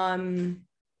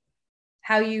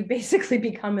how you basically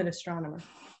become an astronomer.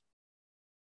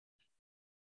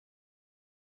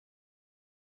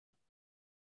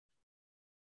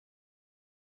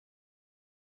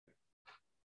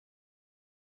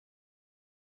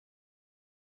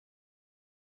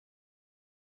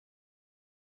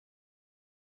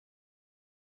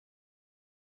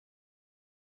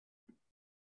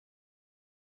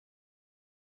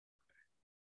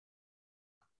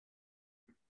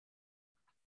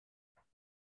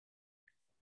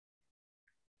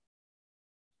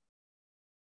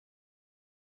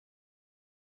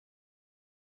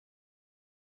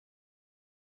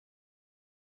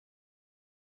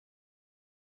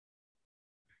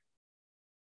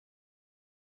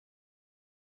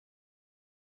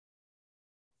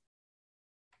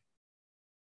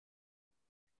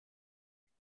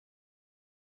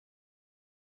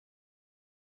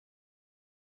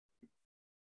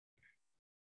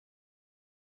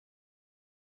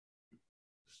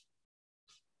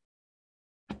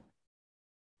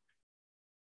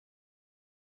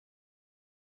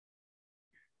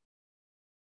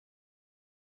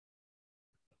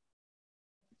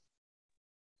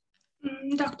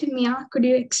 Dr. Mia, could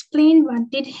you explain what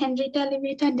did Henrietta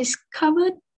Leavitt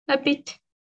discovered a bit?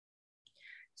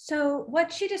 So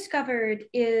what she discovered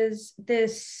is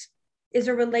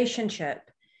a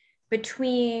relationship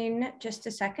between, just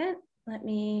a second,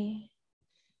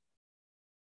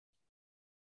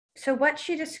 so what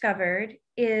she discovered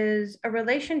is a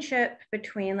relationship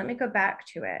between, let me go back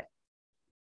to it.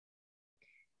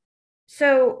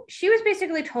 So she was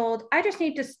basically told, I just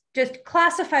need to just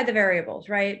classify the variables,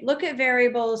 right? Look at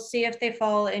variables, see if they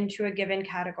fall into a given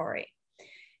category.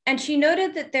 And she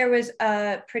noted that there was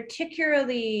a particular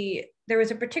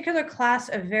class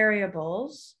of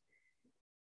variables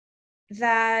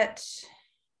that,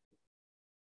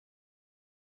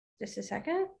 just a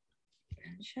second,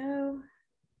 show.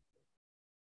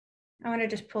 I want to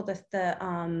just pull the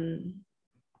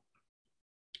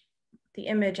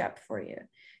image up for you.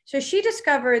 So she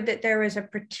discovered that there was a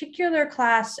particular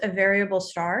class of variable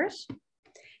stars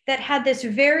that had this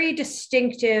very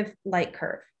distinctive light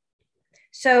curve.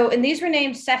 So, and these were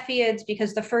named Cepheids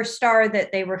because the first star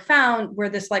that they were found, where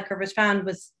this light curve was found,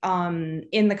 was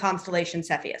in the constellation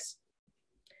Cepheus.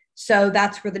 So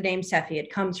that's where the name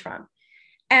Cepheid comes from.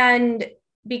 And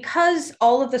because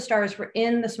all of the stars were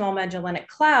in the Small Magellanic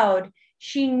Cloud,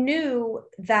 she knew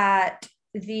that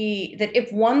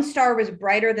if one star was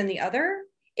brighter than the other,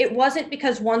 it wasn't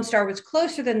because one star was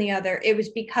closer than the other, it was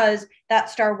because that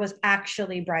star was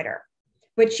actually brighter,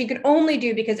 which she could only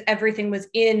do because everything was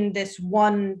in this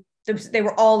one, they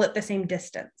were all at the same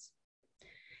distance.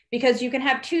 Because you can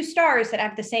have two stars that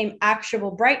have the same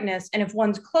actual brightness, and if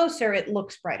one's closer, it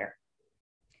looks brighter,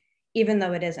 even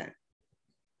though it isn't.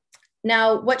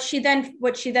 Now, what she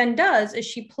then does is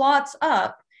she plots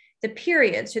up the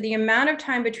period, so the amount of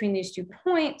time between these 2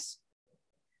 points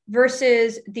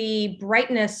versus the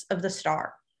brightness of the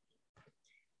star.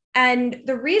 And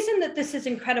the reason that this is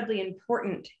incredibly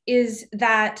important is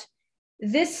that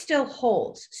this still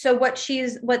holds. So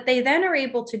what they then are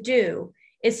able to do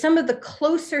is some of the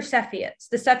closer Cepheids,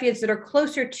 the Cepheids that are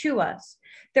closer to us,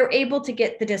 they're able to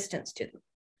get the distance to them.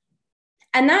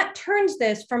 And that turns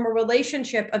this from a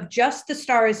relationship of just the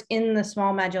stars in the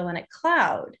Small Magellanic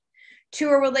Cloud to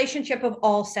a relationship of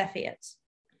all Cepheids.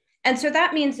 And so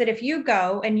that means that if you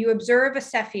go and you observe a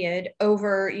Cepheid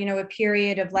over, a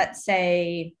period of, let's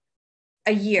say,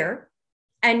 a year,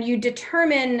 and you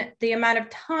determine the amount of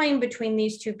time between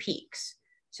these two peaks,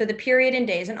 so the period in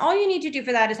days, and all you need to do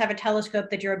for that is have a telescope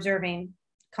that you're observing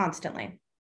constantly.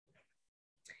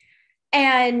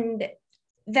 And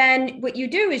then what you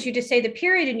do is you just say the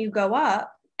period and you go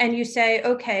up and you say,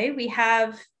 okay,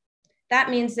 that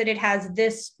means that it has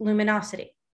this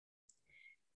luminosity.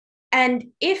 And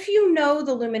if you know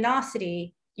the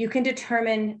luminosity, you can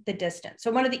determine the distance.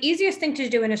 So one of the easiest things to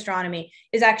do in astronomy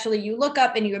is actually you look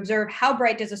up and you observe how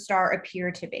bright does a star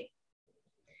appear to be.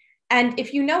 And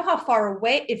if you know how far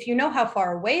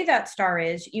away that star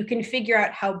is, you can figure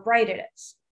out how bright it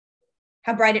is,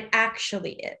 how bright it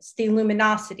actually is, the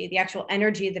luminosity, the actual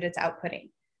energy that it's outputting.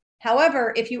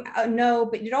 However, if you know,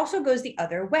 but it also goes the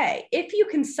other way. If you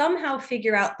can somehow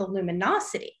figure out the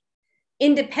luminosity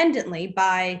independently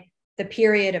by the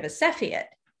period of a Cepheid,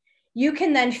 you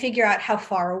can then figure out how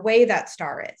far away that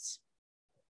star is.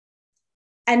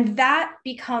 And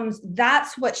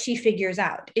that's what she figures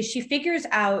out, is she figures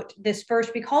out this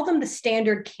first, we call them the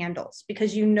standard candles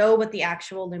because you know what the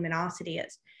actual luminosity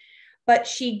is. But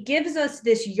she gives us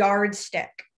this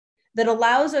yardstick that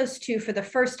allows us to, for the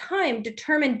first time,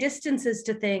 determine distances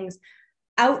to things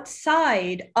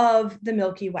outside of the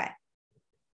Milky Way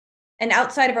and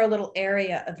outside of our little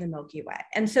area of the Milky Way.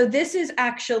 And so this is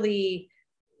actually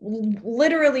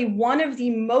literally one of the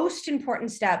most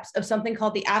important steps of something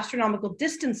called the astronomical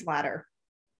distance ladder.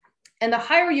 And the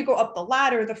higher you go up the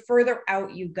ladder, the further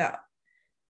out you go.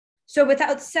 So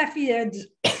without Cepheids,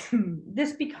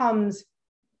 this becomes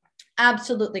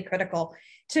absolutely critical.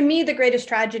 To me, the greatest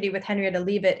tragedy with Henrietta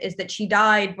Leavitt is that she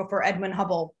died before Edwin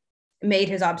Hubble made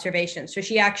his observations. So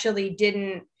she actually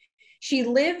she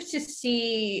lived to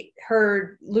see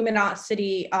her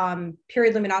luminosity,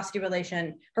 period luminosity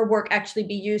relation, her work actually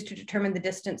be used to determine the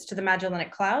distance to the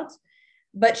Magellanic Clouds,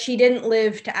 but she didn't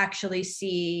live to actually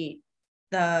see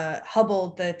the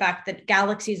fact that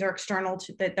galaxies are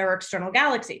that there are external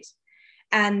galaxies,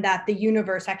 and that the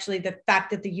fact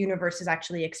that the universe is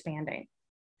actually expanding.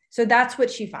 So that's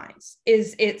what she finds,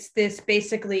 it's this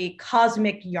basically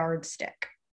cosmic yardstick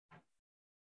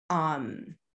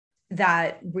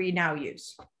that we now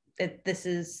use. This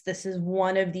is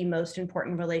one of the most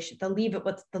important relations. The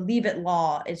Leavitt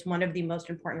law is one of the most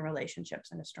important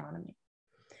relationships in astronomy.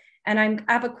 And I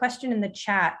have a question in the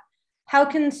chat. How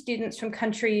can students from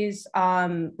countries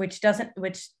which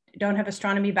don't have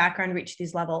astronomy background reach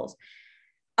these levels?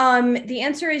 The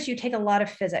answer is you take a lot of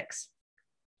physics,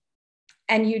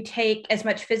 and you take as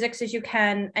much physics as you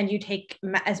can, and you take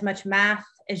as much math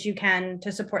as you can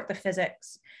to support the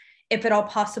physics. If at all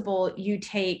possible, you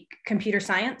take computer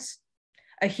science.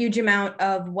 A huge amount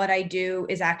of what I do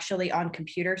is actually on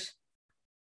computers.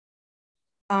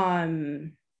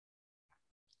 And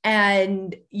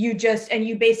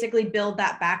you basically build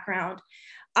that background.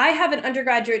 I have an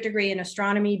undergraduate degree in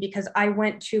astronomy because I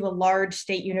went to a large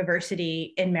state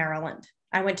university in Maryland.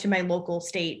 I went to my local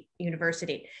state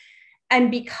university.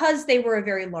 And because they were a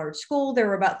very large school, there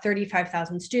were about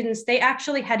 35,000 students, they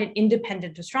actually had an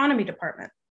independent astronomy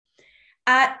department.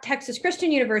 At Texas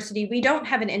Christian University, we don't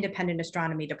have an independent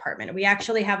astronomy department. We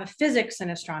actually have a physics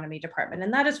and astronomy department,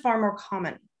 and that is far more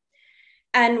common.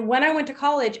 And when I went to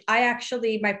college,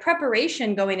 my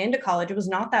preparation going into college was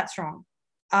not that strong.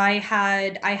 I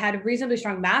had a reasonably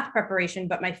strong math preparation,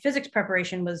 but my physics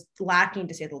preparation was lacking,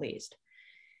 to say the least.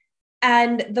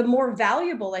 And the more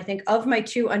valuable, I think, of my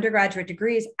 2 undergraduate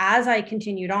degrees as I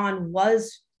continued on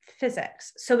was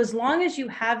physics. So as long as you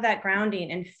have that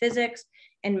grounding in physics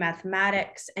and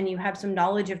mathematics, and you have some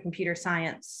knowledge of computer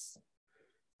science,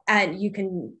 and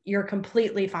you're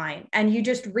completely fine. And you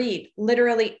just read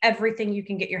literally everything you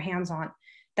can get your hands on.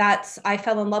 I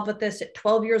fell in love with this at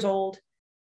 12 years old.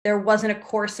 There wasn't a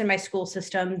course in my school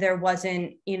system. There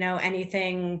wasn't,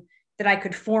 anything that I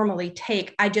could formally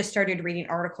take. I just started reading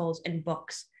articles and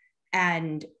books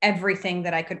and everything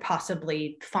that I could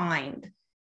possibly find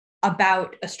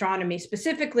about astronomy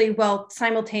specifically, while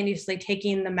simultaneously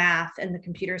taking the math and the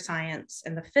computer science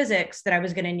and the physics that I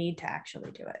was going to need to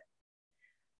actually do it.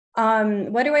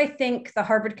 What do I think the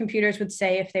Harvard computers would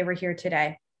say if they were here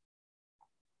today?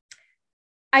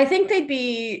 I think they'd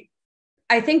be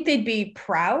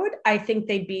proud. I think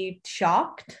they'd be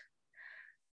shocked.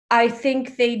 I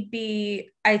think they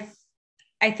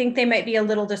might be a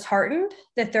little disheartened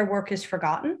that their work is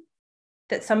forgotten,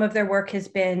 that some of their work has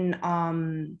been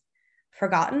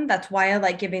forgotten. That's why I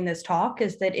like giving this talk,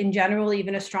 is that in general,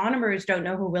 even astronomers don't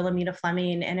know who Wilhelmina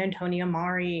Fleming and Antonia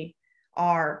Maury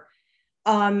are.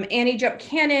 Annie Jump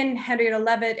Cannon, Henrietta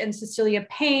Leavitt, and Cecilia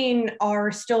Payne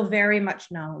are still very much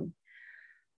known.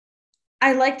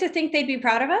 I like to think they'd be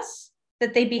proud of us,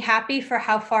 that they'd be happy for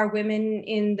how far women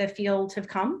in the field have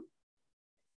come.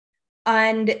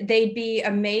 And they'd be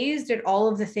amazed at all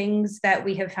of the things that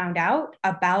we have found out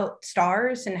about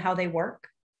stars and how they work.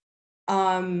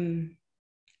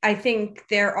 I think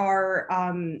there are,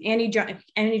 Annie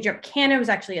Jump Cannon was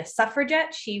actually a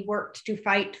suffragette. She worked to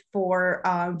fight for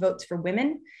votes for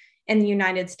women in the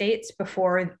United States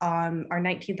before our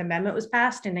 19th Amendment was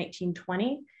passed in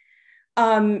 1920.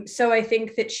 So I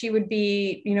think that she would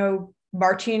be,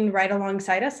 marching right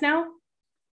alongside us now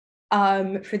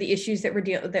for the issues that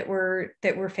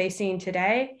we're facing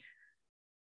today.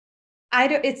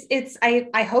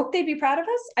 I hope they'd be proud of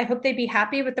us. I hope they'd be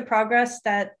happy with the progress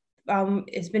that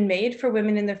has been made for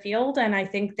women in the field. And I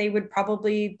think they would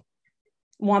probably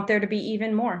want there to be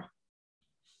even more.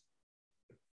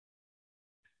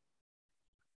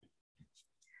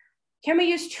 Can we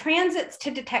use transits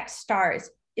to detect stars?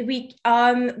 We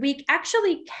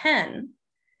actually can.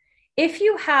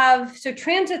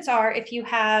 Transits are if you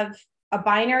have a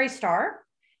binary star,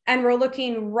 and we're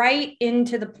looking right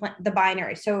into the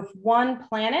binary. So if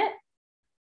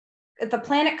the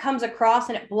planet comes across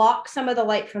and it blocks some of the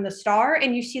light from the star,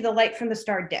 and you see the light from the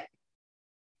star dip.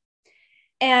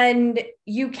 And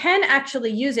you can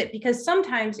actually use it, because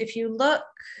sometimes if you look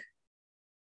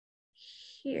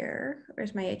here,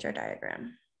 where's my HR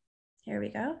diagram? Here we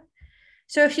go.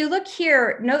 So if you look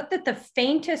here, note that the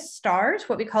faintest stars,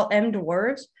 what we call M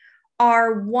dwarfs,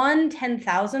 are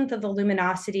 1/10,000th of the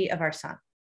luminosity of our sun.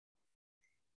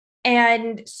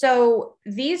 And so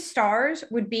these stars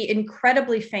would be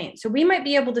incredibly faint. So we might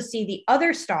be able to see the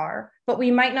other star, but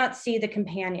we might not see the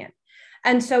companion.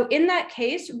 And so in that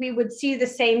case, we would see the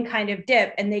same kind of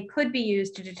dip, and they could be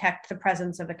used to detect the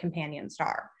presence of a companion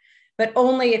star, but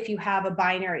only if you have a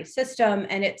binary system.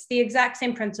 And it's the exact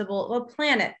same principle of a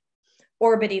planet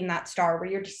orbiting that star, where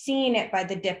you're seeing it by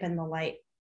the dip in the light.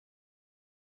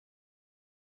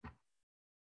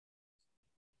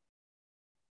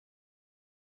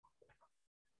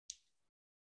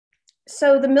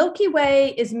 So the Milky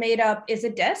Way is a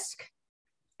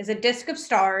disk of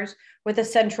stars with a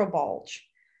central bulge.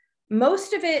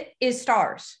 Most of it is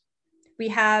stars. We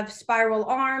have spiral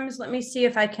arms. Let me see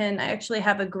if I actually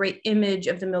have a great image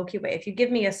of the Milky Way. If you give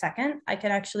me a second, I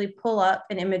can actually pull up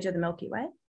an image of the Milky Way.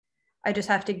 I just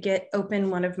have to open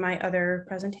one of my other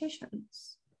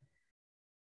presentations.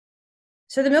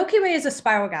 So the Milky Way is a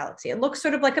spiral galaxy. It looks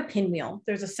sort of like a pinwheel.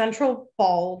 There's a central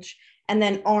bulge and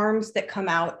then arms that come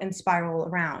out and spiral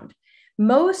around.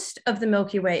 Most of the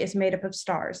Milky Way is made up of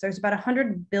stars. There's about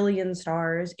 100 billion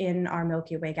stars in our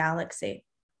Milky Way galaxy.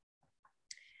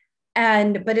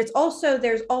 But there's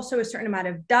also a certain amount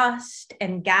of dust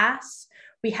and gas.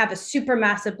 We have a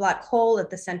supermassive black hole at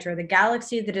the center of the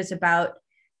galaxy that is about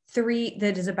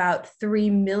 3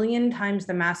 million times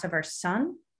the mass of our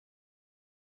sun.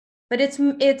 But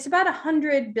it's about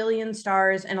 100 billion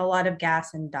stars and a lot of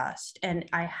gas and dust. And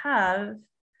I have,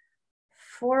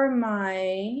 for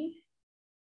my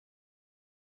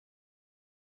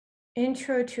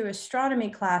intro to astronomy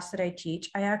class that I teach,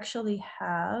 I actually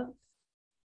have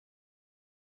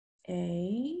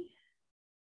a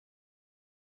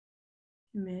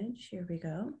image. Here we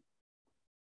go.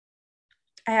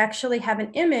 I actually have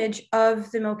an image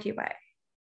of the Milky Way.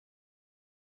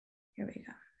 Here we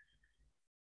go.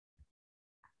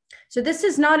 So this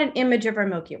is not an image of our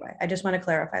Milky Way. I just want to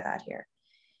clarify that here.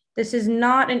 This is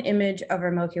not an image of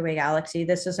our Milky Way galaxy.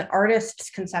 This is an artist's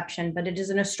conception, but it is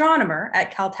an astronomer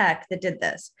at Caltech that did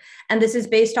this. And this is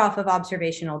based off of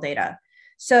observational data.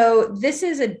 So this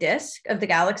is a disk of the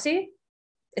galaxy.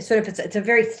 It's a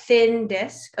very thin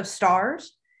disk of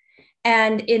stars.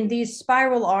 And in these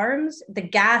spiral arms, the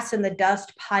gas and the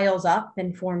dust piles up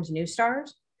and forms new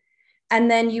stars. And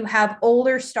then you have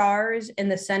older stars in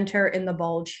the center in the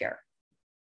bulge here.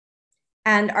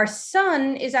 And our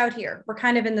sun is out here. We're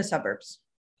kind of in the suburbs.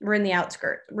 We're in the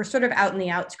outskirts. We're sort of out in the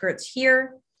outskirts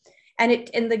here. And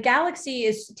the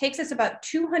galaxy takes us about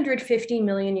 250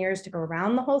 million years to go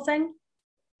around the whole thing.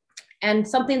 And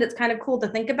something that's kind of cool to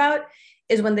think about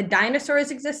is when the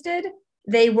dinosaurs existed,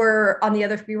 we were on the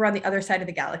other side of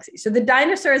the galaxy. So the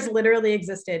dinosaurs literally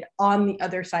existed on the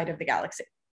other side of the galaxy,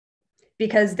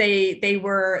 because they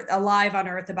were alive on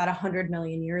Earth about 100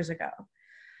 million years ago.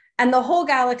 And the whole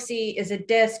galaxy is a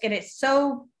disk, and it's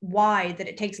so wide that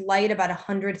it takes light about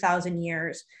 100,000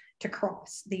 years to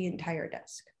cross the entire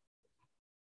disk.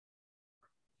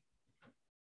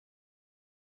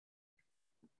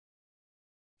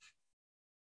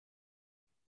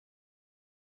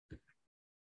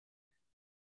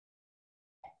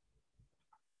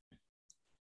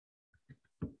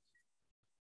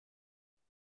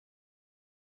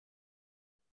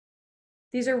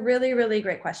 These are really, really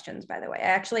great questions, by the way. I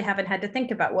actually haven't had to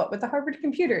think about what would the Harvard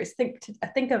computers think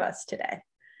of us today.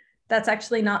 That's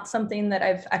actually not something that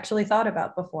I've actually thought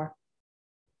about before.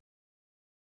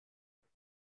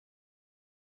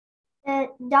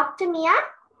 Dr. Mia,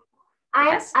 I'm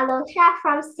Yes. Alosha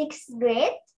from 6th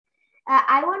grade.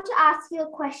 I want to ask you a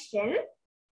question.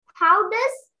 How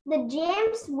does the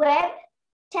James Webb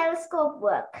telescope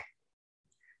work?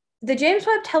 The James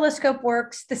Webb telescope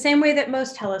works the same way that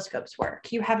most telescopes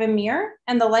work. You have a mirror,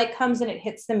 and the light comes and it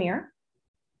hits the mirror.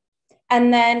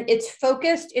 And then it's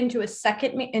focused into a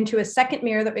second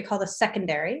mirror that we call the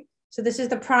secondary. So this is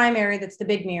the primary, that's the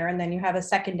big mirror, and then you have a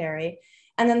secondary.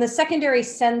 And then the secondary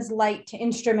sends light to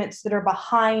instruments that are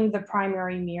behind the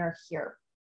primary mirror here.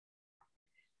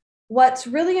 What's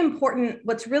really important,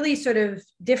 what's really sort of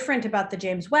different about the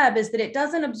James Webb is that it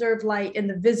doesn't observe light in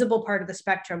the visible part of the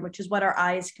spectrum, which is what our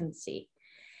eyes can see.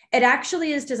 It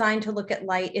actually is designed to look at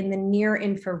light in the near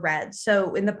infrared.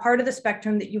 So in the part of the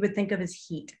spectrum that you would think of as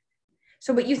heat.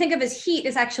 So what you think of as heat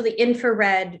is actually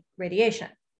infrared radiation.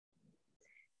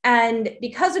 And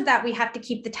because of that, we have to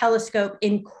keep the telescope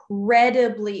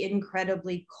incredibly,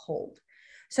 incredibly cold.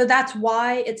 So that's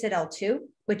why it's at L2,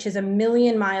 which is 1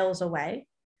 million miles away.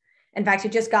 In fact,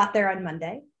 it just got there on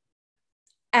Monday.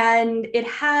 And it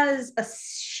has a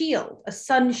shield, a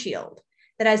sun shield,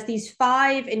 that has these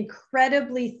 5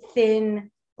 incredibly thin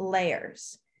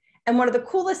layers. And one of the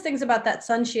coolest things about that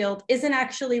sun shield isn't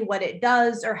actually what it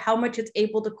does or how much it's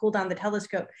able to cool down the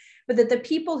telescope, but that the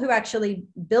people who actually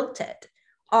built it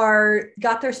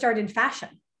got their start in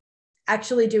fashion,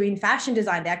 actually doing fashion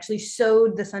design. They actually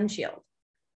sewed the sun shield.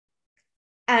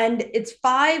 And it's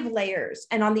 5 layers.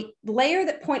 And on the layer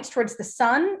that points towards the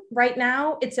sun right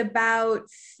now, it's about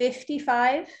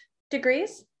 55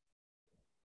 degrees.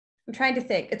 I'm trying to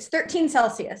think. It's 13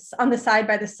 Celsius on the side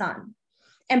by the sun.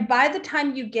 And by the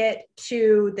time you get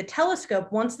to the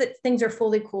telescope, once that things are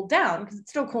fully cooled down, because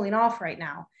it's still cooling off right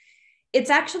now, it's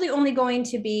actually only going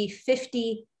to be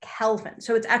 50 Kelvin.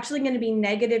 So it's actually going to be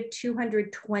negative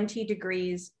 220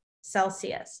 degrees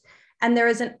Celsius. And there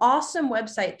is an awesome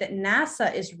website that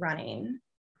NASA is running.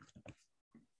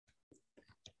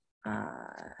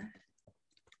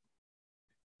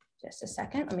 Just a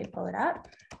second, let me pull it up.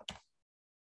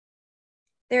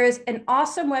 There is an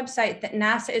awesome website that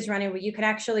NASA is running where you can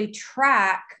actually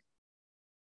track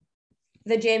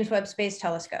the James Webb Space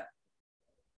Telescope.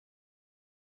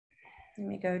 Let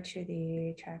me go to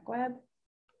the track web.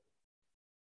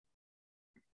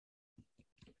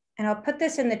 And I'll put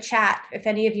this in the chat if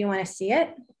any of you want to see it.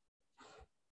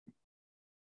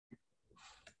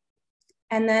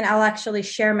 And then I'll actually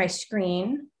share my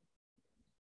screen.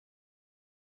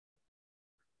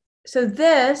 So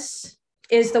this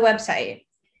is the website.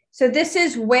 So this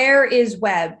is where is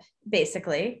Webb,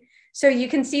 basically. So you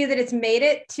can see that it's made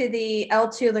it to the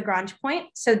L2 Lagrange point.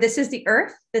 So this is the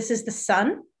Earth, this is the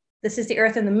sun, this is the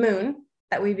Earth and the moon.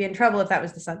 That we'd be in trouble if that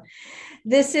was the sun.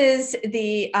 This is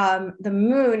the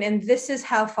moon, and this is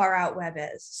how far out Webb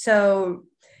is. So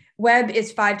Webb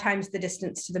is 5 times the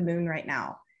distance to the moon right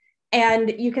now.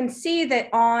 And you can see that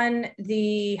on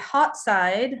the hot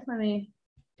side, let me,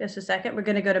 just a second, we're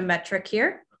gonna go to metric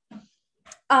here.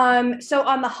 So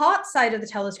on the hot side of the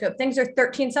telescope, things are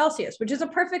 13 Celsius, which is a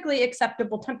perfectly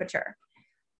acceptable temperature.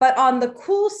 But on the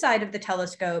cool side of the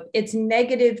telescope, it's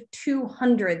negative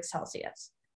 200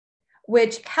 Celsius,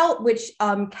 which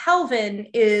Kelvin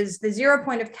is, the 0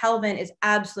 point of Kelvin is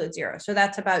absolute zero. So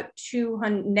that's about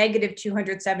negative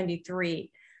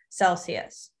 273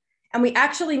 Celsius. And we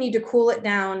actually need to cool it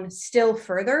down still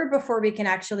further before we can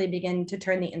actually begin to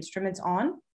turn the instruments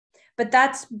on. But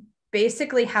that's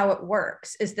basically how it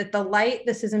works, is that the light,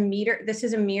 this is a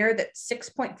mirror that's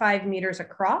 6.5 meters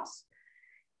across.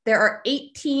 There are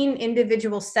 18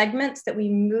 individual segments that we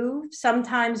move,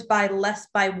 sometimes by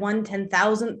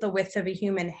 1/10,000th the width of a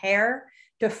human hair,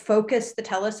 to focus the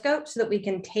telescope so that we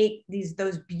can take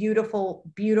those beautiful,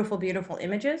 beautiful, beautiful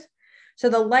images. So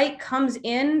the light comes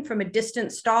in from a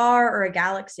distant star or a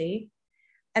galaxy,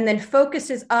 and then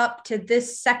focuses up to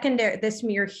this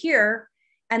mirror here,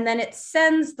 and then it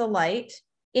sends the light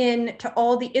in to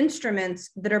all the instruments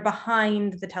that are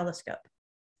behind the telescope.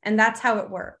 And that's how it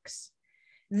works.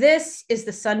 This is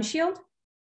the sun shield.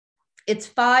 It's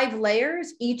 5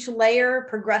 layers, each layer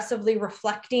progressively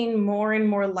reflecting more and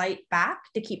more light back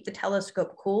to keep the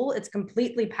telescope cool. It's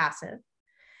completely passive,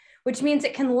 which means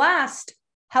it can last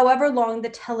however long the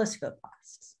telescope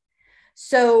lasts.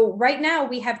 So right now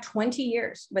we have 20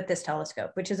 years with this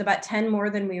telescope, which is about 10 more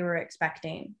than we were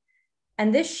expecting.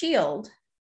 And this shield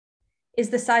is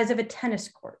the size of a tennis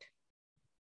court.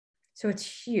 So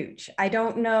it's huge. I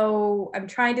don't know, I'm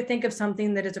trying to think of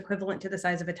something that is equivalent to the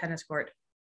size of a tennis court.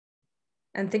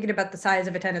 I'm thinking about the size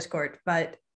of a tennis court,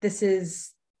 but this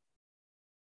is,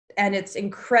 and it's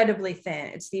incredibly thin.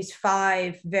 It's these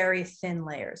 5 very thin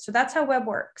layers. So that's how Webb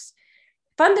works.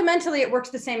 Fundamentally, it works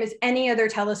the same as any other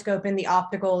telescope in the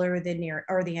optical or the near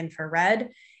or the infrared.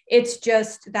 It's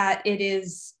just that it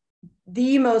is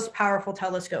the most powerful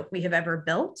telescope we have ever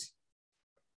built.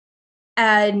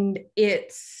 And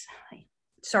it's,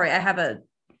 sorry,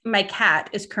 my cat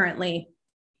is currently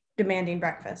demanding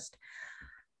breakfast.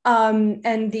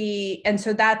 And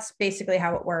so that's basically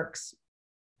how it works.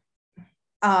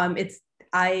 I'm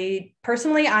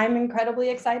incredibly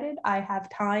excited. I have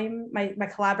time, my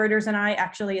collaborators and I,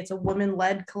 actually, it's a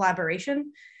woman-led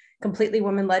collaboration, completely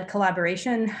woman-led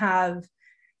collaboration, have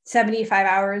 75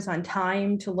 hours on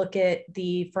time to look at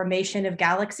the formation of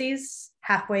galaxies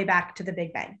halfway back to the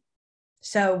Big Bang.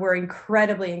 So we're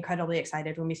incredibly, incredibly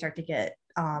excited when we start to get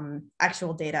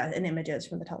actual data and images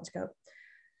from the telescope.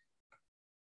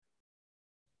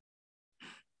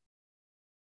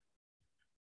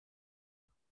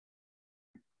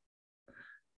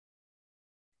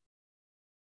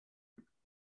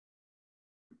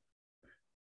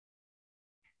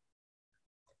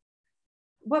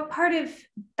 What part of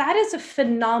that is a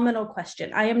phenomenal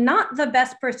question. I am not the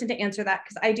best person to answer that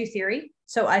because I do theory.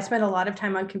 So I spend a lot of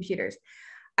time on computers.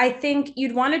 I think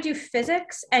you'd want to do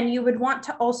physics, and you would want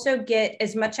to also get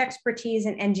as much expertise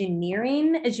in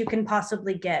engineering as you can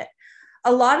possibly get.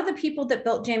 A lot of the people that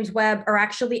built James Webb are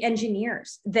actually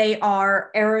engineers. They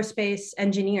are aerospace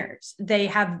engineers. They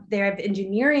have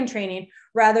engineering training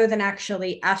rather than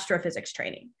actually astrophysics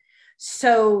training.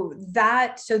 So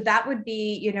that would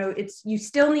be, you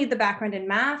still need the background in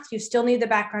math, you still need the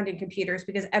background in computers,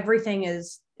 because everything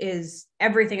is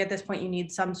everything at this point. You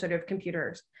need some sort of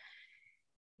computers.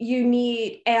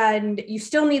 And you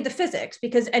still need the physics,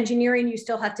 because engineering, you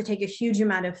still have to take a huge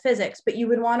amount of physics, but you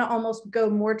would want to almost go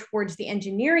more towards the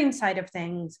engineering side of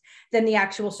things than the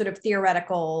actual sort of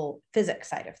theoretical physics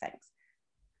side of things.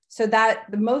 So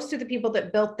that most of the people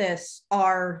that built this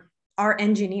are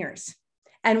engineers.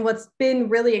 And what's been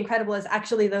really incredible is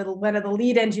actually one of the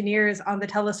lead engineers on the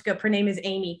telescope, her name is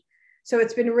Amy. So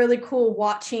it's been really cool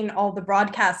watching all the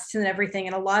broadcasts and everything.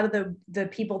 And a lot of the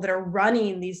people that are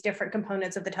running these different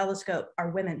components of the telescope are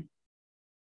women,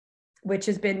 which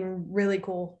has been really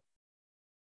cool.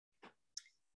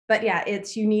 But yeah,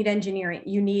 you need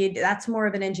engineering. That's more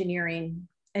of an engineering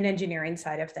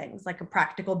side of things, like a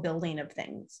practical building of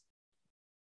things.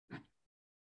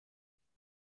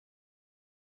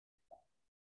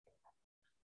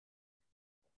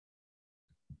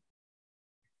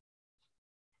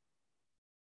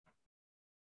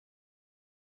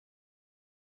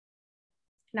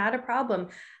 Not a problem.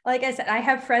 Like I said, I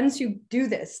have friends who do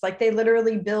this. Like they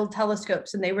literally build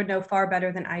telescopes, and they would know far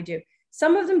better than I do.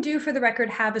 Some of them do, for the record,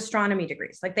 have astronomy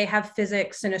degrees. Like they have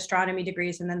physics and astronomy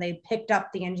degrees, and then they picked up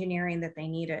the engineering that they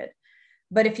needed.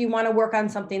 But if you want to work on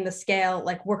something the scale,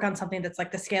 like work on something that's like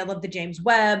the scale of the James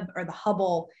Webb or the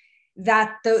Hubble,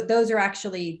 those are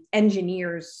actually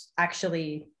engineers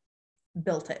actually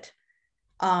built it.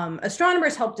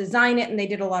 Astronomers helped design it, and they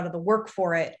did a lot of the work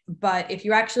for it. But if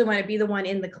you actually want to be the one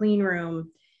in the clean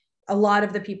room, a lot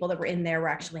of the people that were in there were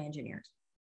actually engineers.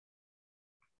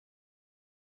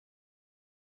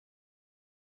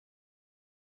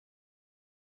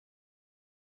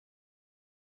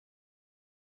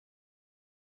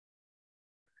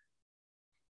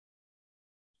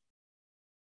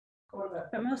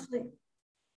 But mostly,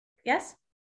 yes?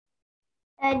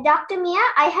 Dr. Mia,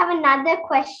 I have another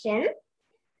question.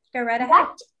 Go right ahead.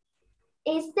 What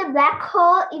is the black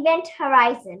hole event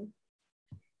horizon?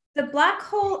 The black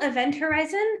hole event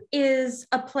horizon is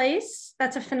a place,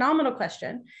 that's a phenomenal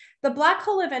question. The black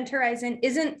hole event horizon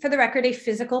isn't, for the record, a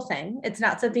physical thing. It's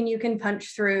not something you can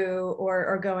punch through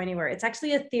or go anywhere. It's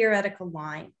actually a theoretical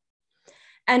line.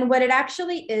 And what it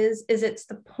actually is it's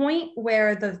the point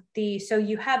where so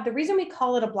you have, the reason we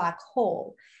call it a black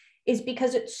hole is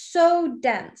because it's so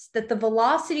dense that the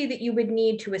velocity that you would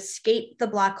need to escape the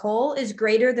black hole is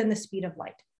greater than the speed of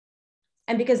light.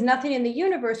 And because nothing in the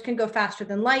universe can go faster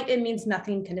than light, it means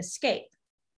nothing can escape.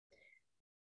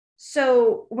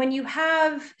 So when you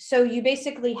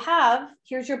basically have,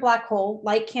 here's your black hole,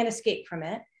 light can't escape from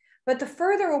it. But the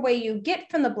further away you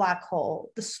get from the black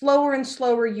hole, the slower and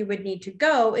slower you would need to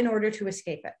go in order to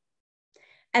escape it.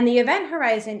 And the event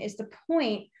horizon is the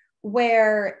point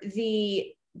where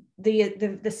the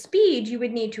speed you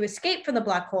would need to escape from the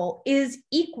black hole is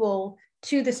equal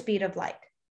to the speed of light.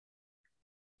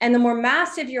 And the more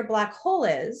massive your black hole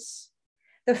is,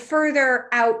 the further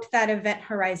out that event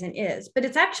horizon is. But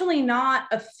it's actually not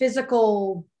a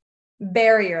physical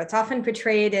barrier. It's often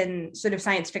portrayed in sort of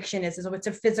science fiction as though it's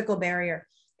a physical barrier.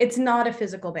 It's not a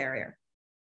physical barrier.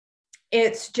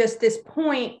 It's just this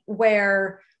point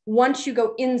where once you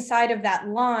go inside of that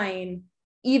line,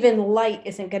 even light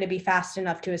isn't going to be fast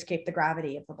enough to escape the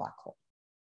gravity of the black hole.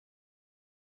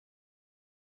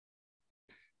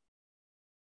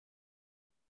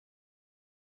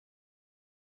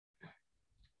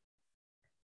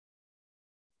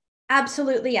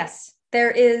 Absolutely, yes.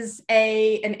 There is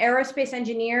an aerospace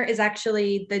engineer is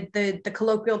actually the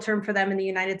colloquial term for them in the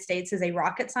United States is a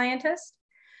rocket scientist.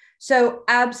 So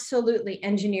absolutely,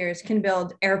 engineers can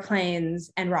build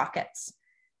airplanes and rockets.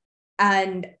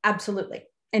 And absolutely.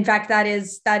 In fact, that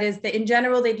is in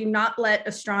general, they do not let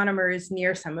astronomers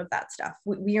near some of that stuff.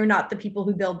 We are not the people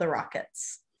who build the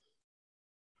rockets.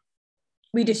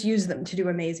 We just use them to do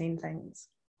amazing things.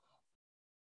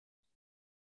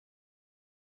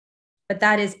 But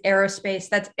that is aerospace.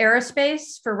 That's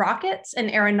aerospace for rockets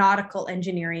and aeronautical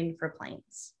engineering for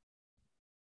planes.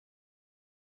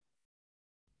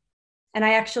 And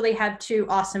I actually have two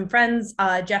awesome friends,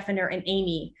 Jeff and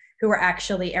Amy, who are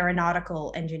actually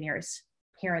aeronautical engineers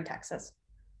here in Texas.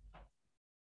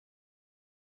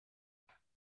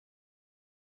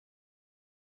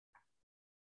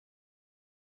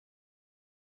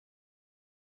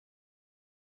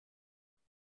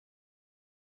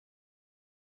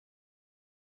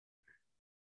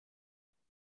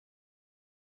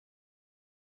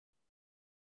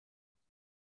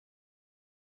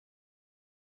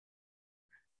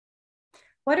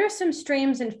 What are some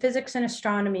streams in physics and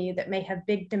astronomy that may have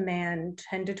big demand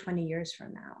 10 to 20 years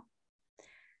from now?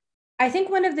 I think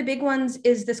one of the big ones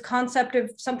is this concept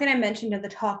of something I mentioned in the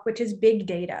talk, which is big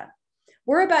data.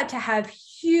 We're about to have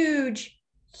huge,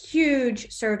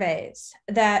 huge surveys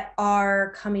that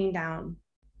are coming down.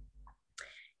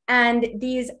 And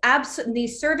these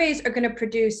surveys are going to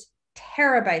produce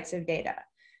terabytes of data.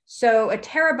 So a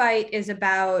terabyte is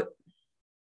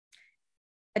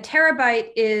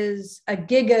a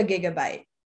gigabyte,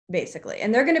 basically.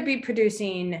 And they're going to be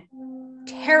producing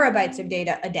terabytes of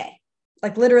data a day,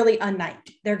 like literally a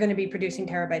night. They're going to be producing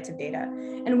terabytes of data.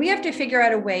 And we have to figure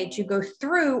out a way to go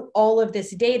through all of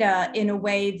this data in a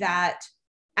way that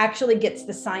actually gets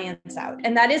the science out.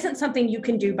 And that isn't something you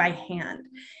can do by hand.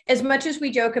 As much as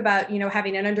we joke about,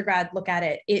 having an undergrad look at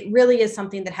it, it really is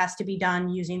something that has to be done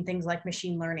using things like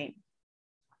machine learning.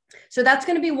 So that's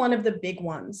going to be one of the big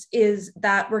ones, is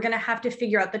that we're going to have to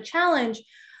figure out the challenge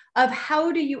of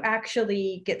how do you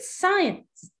actually get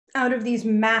science out of these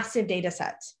massive data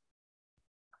sets.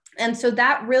 And so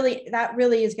that really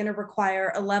is going to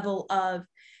require a level of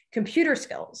computer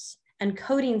skills and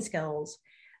coding skills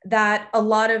that a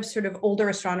lot of sort of older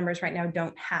astronomers right now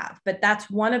don't have. But that's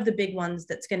one of the big ones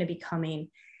that's going to be coming.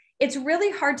 It's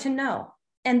really hard to know.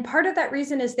 And part of that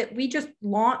reason is that we just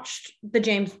launched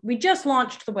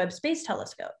the Webb Space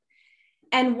Telescope.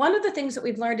 And one of the things that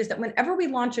we've learned is that whenever we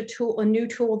launch a new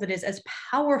tool that is as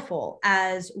powerful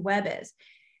as Webb is,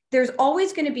 there's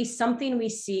always going to be something we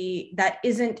see that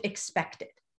isn't expected,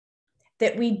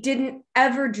 that we didn't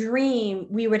ever dream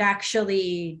we would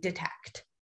actually detect,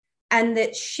 and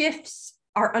that shifts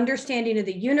our understanding of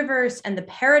the universe and the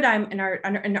paradigm and our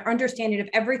understanding of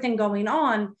everything going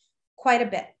on quite a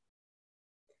bit.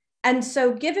 And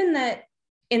so given that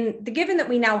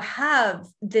we now have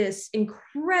this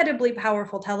incredibly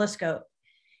powerful telescope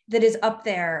that is up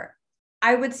there,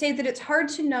 I would say that it's hard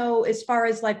to know as far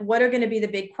as like what are going to be the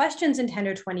big questions in 10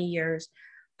 or 20 years.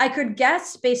 I could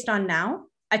guess based on now.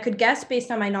 I could guess based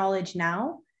on my knowledge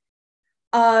now.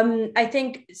 I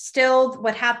think still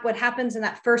what happens in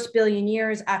that first billion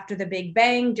years after the Big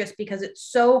Bang, just because it's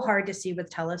so hard to see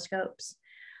with telescopes.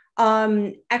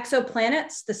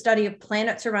 Exoplanets, the study of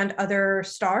planets around other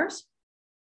stars,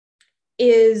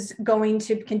 is going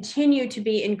to continue to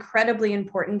be incredibly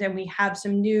important, and we have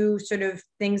some new sort of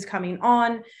things coming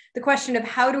on. The question of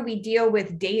how do we deal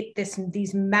with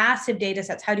these massive data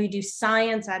sets? How do you do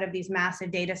science out of these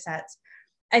massive data sets?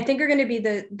 I think are going to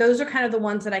be those are kind of the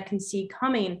ones that I can see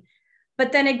coming.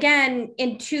 But then again,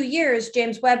 in 2 years,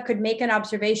 James Webb could make an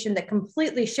observation that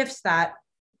completely shifts that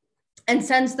and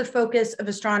sends the focus of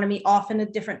astronomy off in a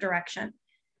different direction.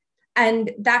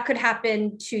 And that could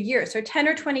happen 2 years. So 10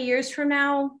 or 20 years from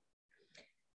now,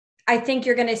 I think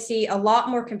you're going to see a lot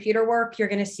more computer work. You're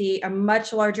going to see a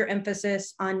much larger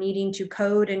emphasis on needing to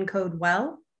code and code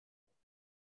well.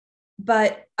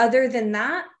 But other than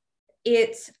that,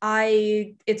 it's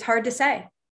hard to say,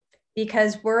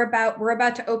 because we're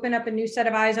about to open up a new set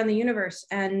of eyes on the universe,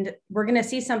 and we're going to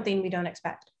see something we don't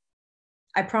expect.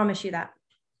 I promise you that.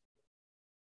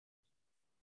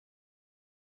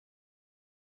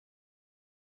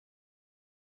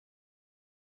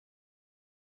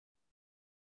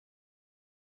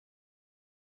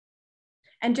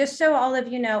 And just so all of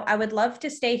you know, I would love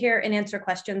to stay here and answer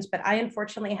questions, but I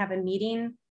unfortunately have a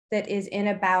meeting that is in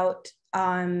about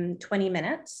 20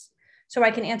 minutes. So I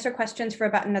can answer questions for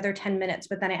about another 10 minutes,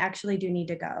 but then I actually do need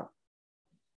to go.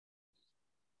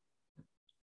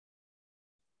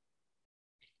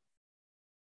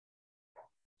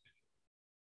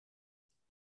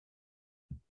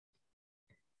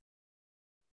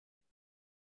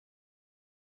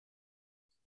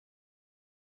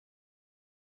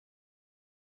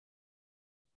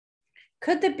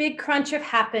 Could the big crunch have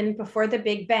happened before the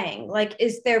Big Bang? Like,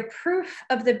 is there proof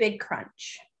of the big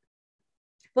crunch?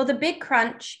 Well, the big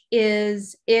crunch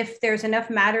is if there's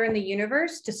enough matter in the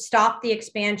universe to stop the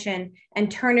expansion and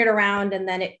turn it around, and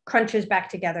then it crunches back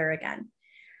together again.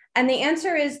 And the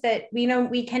answer is that we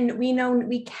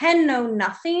can know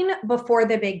nothing before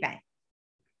the Big Bang.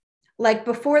 Like,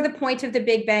 before the point of the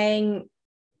Big Bang,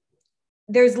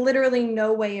 there's literally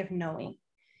no way of knowing.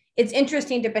 It's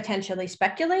interesting to potentially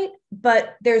speculate,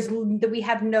 but we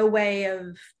have no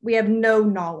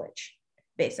knowledge,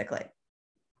 basically.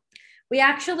 We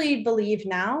actually believe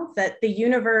now that the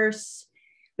universe,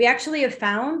 we actually have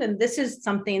found, and this is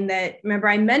something that, remember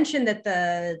I mentioned that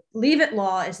the Leavitt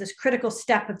law is this critical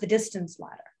step of the distance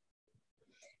ladder.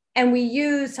 And we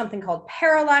use something called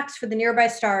parallax for the nearby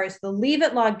stars. The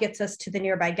Leavitt law gets us to the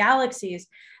nearby galaxies.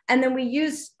 And then we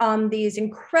use these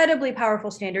incredibly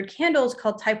powerful standard candles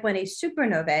called type 1a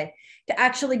supernovae to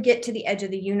actually get to the edge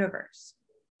of the universe.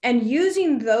 And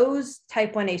using those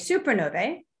type 1a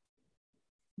supernovae,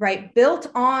 right, built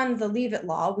on the Leavitt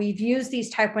law, we've used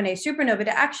these type 1a supernovae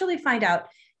to actually find out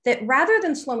that rather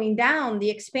than slowing down,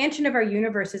 the expansion of our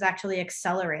universe is actually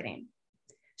accelerating.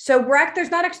 So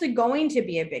there's not actually going to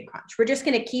be a big crunch. We're just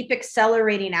going to keep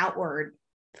accelerating outward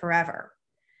forever.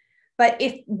 But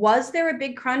was there a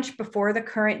big crunch before the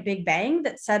current Big Bang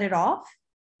that set it off?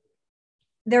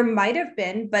 There might have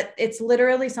been, but it's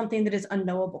literally something that is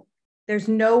unknowable. There's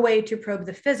no way to probe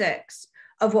the physics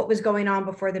of what was going on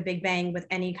before the Big Bang with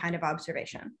any kind of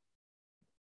observation.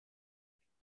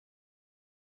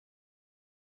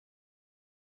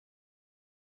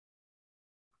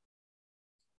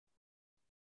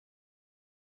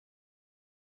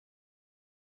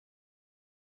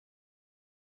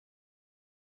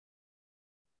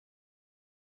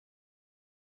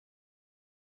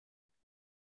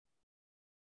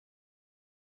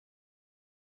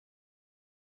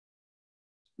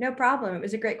 No problem. It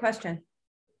was a great question.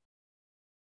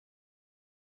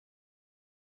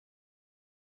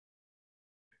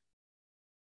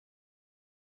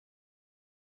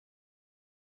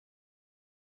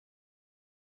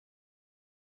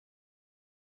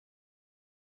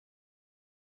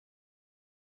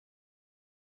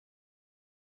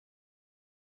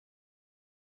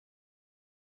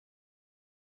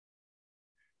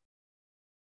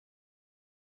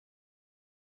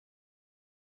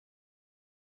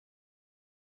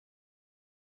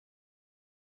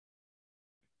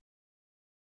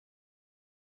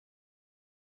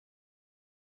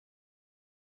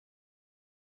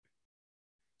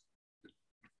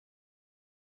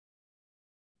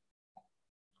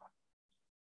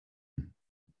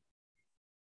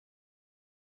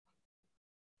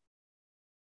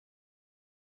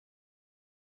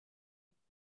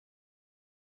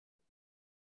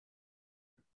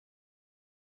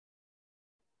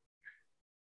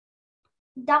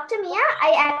 Dr. Mia,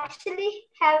 I actually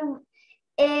have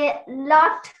a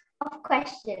lot of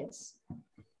questions.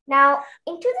 Now,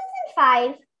 in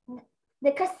 2005,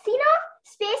 the Cassini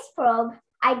space probe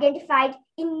identified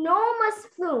enormous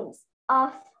plumes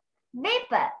of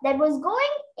vapor that was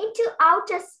going into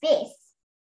outer space.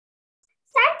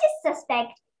 Scientists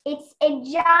suspect it's a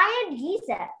giant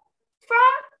geyser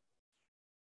from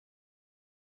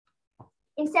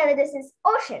Enceladus's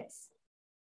oceans.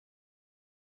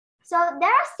 So there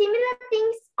are similar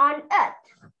things on Earth.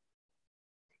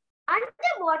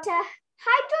 Underwater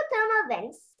hydrothermal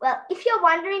vents, well, if you're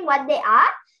wondering what they are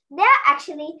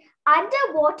actually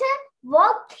underwater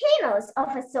volcanoes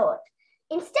of a sort.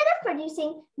 Instead of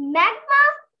producing magma,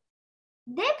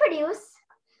 they produce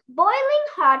boiling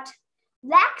hot,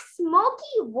 black,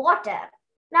 smoky water.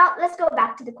 Now, let's go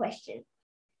back to the question.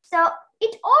 So,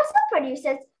 it also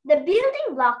produces the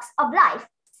building blocks of life,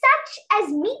 such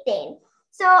as methane.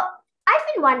 So, I've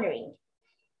been wondering,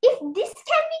 if this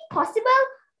can be possible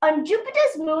on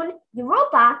Jupiter's moon,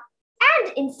 Europa,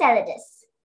 and Enceladus.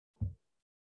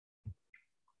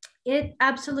 It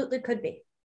absolutely could be.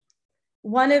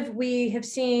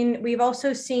 We've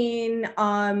also seen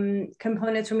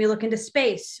components when we look into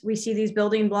space. We see these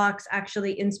building blocks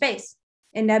actually in space,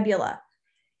 in nebula.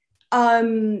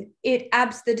 The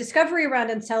discovery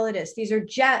around Enceladus, these are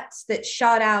jets that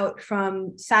shot out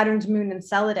from Saturn's moon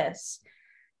Enceladus.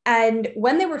 And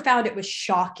when they were found, it was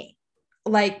shocking.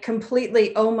 Like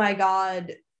completely, oh my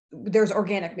God, there's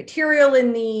organic material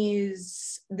in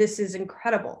these. This is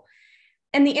incredible.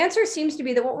 And the answer seems to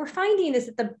be that what we're finding is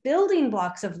that the building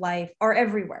blocks of life are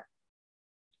everywhere.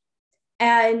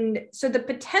 And so the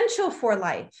potential for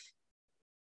life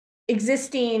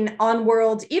existing on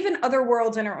worlds, even other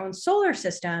worlds in our own solar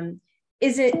system,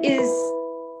 is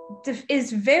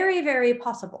very, very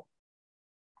possible.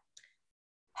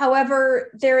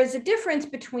 However, there is a difference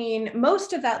between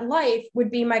most of that life would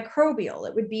be microbial.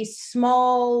 It would be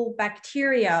small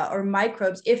bacteria or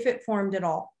microbes if it formed at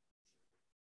all.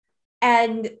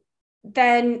 And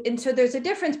so there's a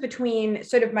difference between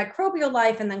sort of microbial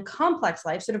life and then complex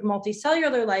life, sort of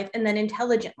multicellular life, and then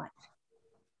intelligent life.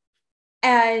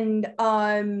 And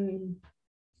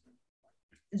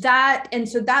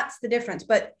so that's the difference.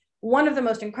 But one of the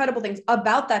most incredible things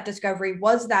about that discovery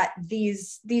was that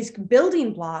these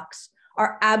building blocks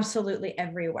are absolutely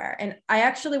everywhere. And I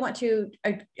actually want to,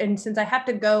 and since I have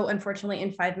to go, unfortunately,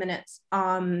 in 5 minutes,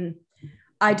 I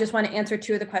just want to answer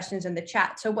 2 of the questions in the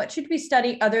chat. So what should we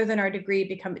study other than our degree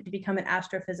to become an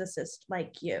astrophysicist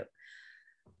like you?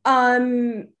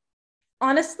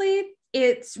 Honestly,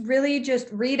 it's really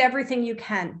just read everything you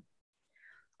can.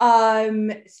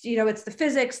 It's the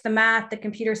physics, the math, the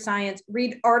computer science,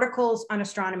 read articles on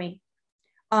astronomy.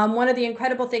 One of the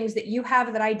incredible things that you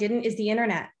have that I didn't is the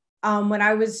internet. When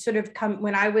I was 12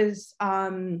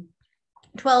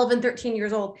 and 13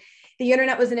 years old, the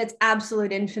internet was in its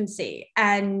absolute infancy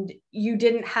and you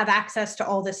didn't have access to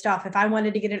all this stuff. If I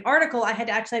wanted to get an article, I had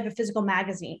to actually have a physical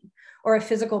magazine or a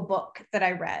physical book that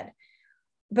I read.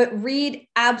 But read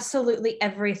absolutely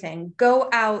everything. Go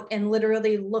out and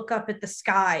literally look up at the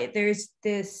sky. There's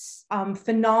this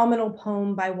phenomenal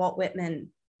poem by Walt Whitman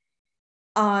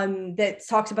that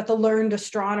talks about the learned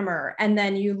astronomer. And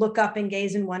then you look up and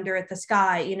gaze in wonder at the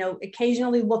sky.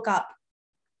 Occasionally look up,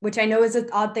 which I know is an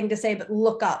odd thing to say, but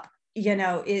look up.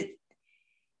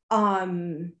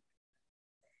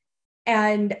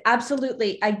 And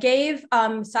absolutely, I gave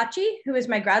Sachi, who is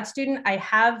my grad student,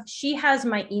 she has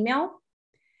my email.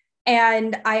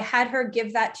 And I had her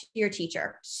give that to your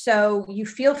teacher. So you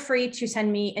feel free to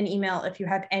send me an email if you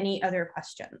have any other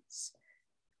questions.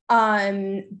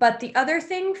 But the other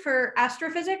thing for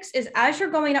astrophysics is as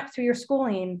you're going up through your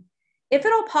schooling, if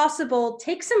at all possible,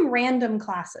 take some random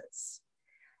classes.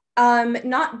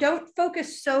 Don't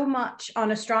focus so much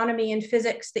on astronomy and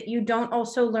physics that you don't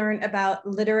also learn about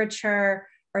literature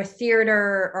or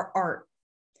theater or art,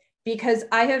 because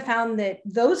I have found that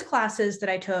those classes that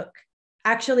I took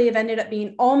actually have ended up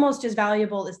being almost as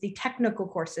valuable as the technical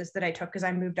courses that I took as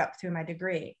I moved up through my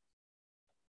degree.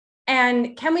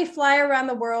 And can we fly around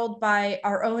the world by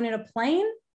our own in a plane?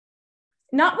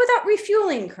 Not without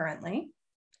refueling currently,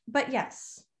 but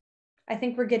yes, I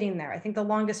think we're getting there. I think the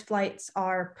longest flights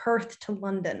are Perth to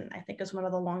London, I think is one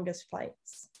of the longest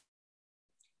flights.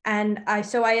 And I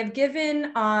have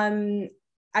given, I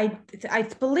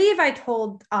believe I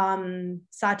told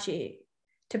Sachi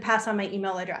to pass on my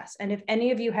email address. And if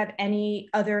any of you have any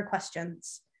other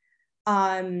questions,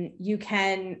 you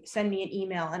can send me an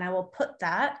email and I will put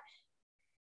that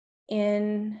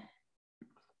in,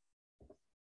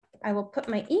 I will put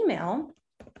my email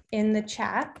in the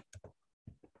chat.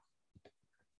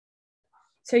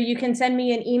 So you can send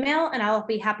me an email and I'll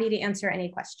be happy to answer any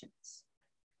questions.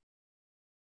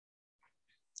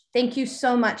 Thank you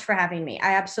so much for having me.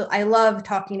 I love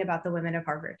talking about the women of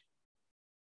Harvard.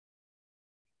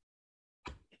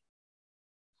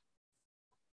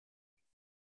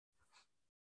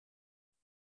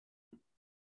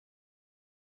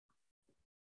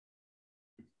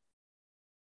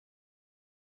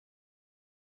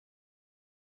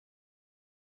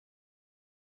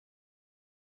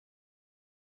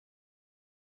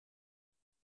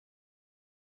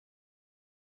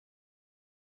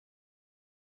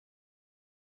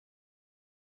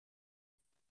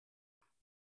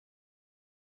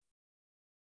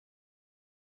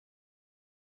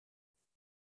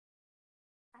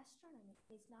 Astronomy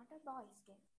is not a boys'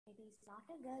 game. It is not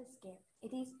a girls' game.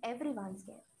 It is everyone's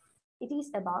game. It is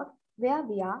about where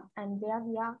we are and where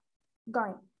we are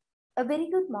going. A very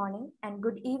good morning and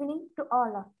good evening to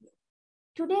all of you.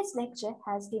 Today's lecture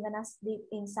has given us deep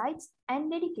insights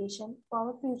and dedication for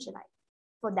our future life.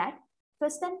 For that,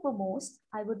 first and foremost,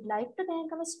 I would like to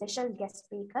thank our special guest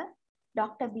speaker,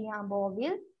 Dr.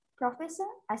 Bovill, Professor,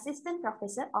 Assistant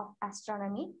Professor of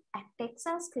Astronomy at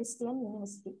Texas Christian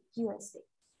University, USA,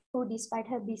 who despite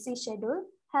her busy schedule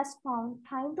has found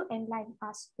time to enlighten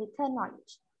us with her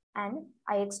knowledge. And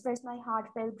I express my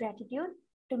heartfelt gratitude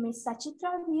to Ms.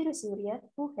 Sachithra Weerasooriya,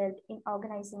 who helped in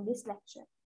organizing this lecture.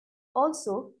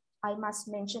 Also, I must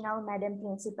mention our Madam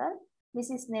Principal,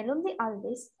 Mrs. Nelundi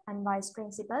Alves, and Vice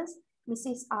Principals,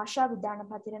 Mrs. Asha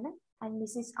Vidanapatirana and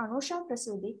Mrs. Anusha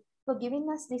Prasudi, for giving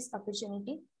us this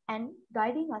opportunity and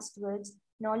guiding us towards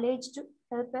knowledge to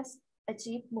help us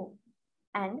achieve more.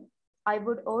 And I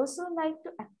would also like to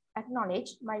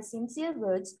acknowledge my sincere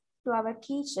words to our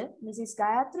teacher, Mrs.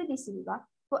 Gayatri De Silva,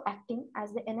 for acting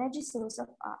as the energy source of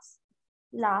us.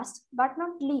 Last but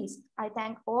not least, I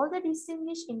thank all the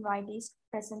distinguished invitees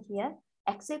present here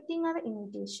accepting our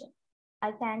invitation.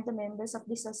 I thank the members of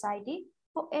the society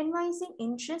for envisaging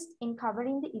interest in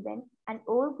covering the event and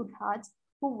all good hearts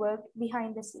who worked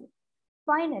behind the scene.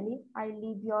 Finally, I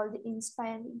leave you all the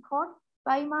inspiring quote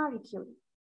by Marie Curie.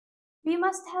 We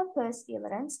must have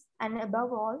perseverance and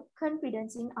above all,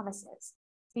 confidence in ourselves.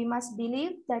 We must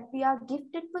believe that we are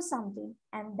gifted for something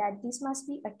and that this must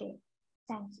be attained.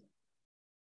 Thank you.